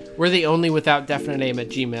it. We're the only without definite aim at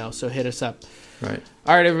Gmail, so hit us up. Right.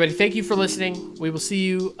 All right, everybody. Thank you for listening. We will see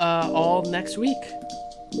you all next week.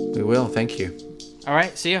 We will. Thank you. All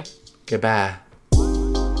right. See ya. Goodbye.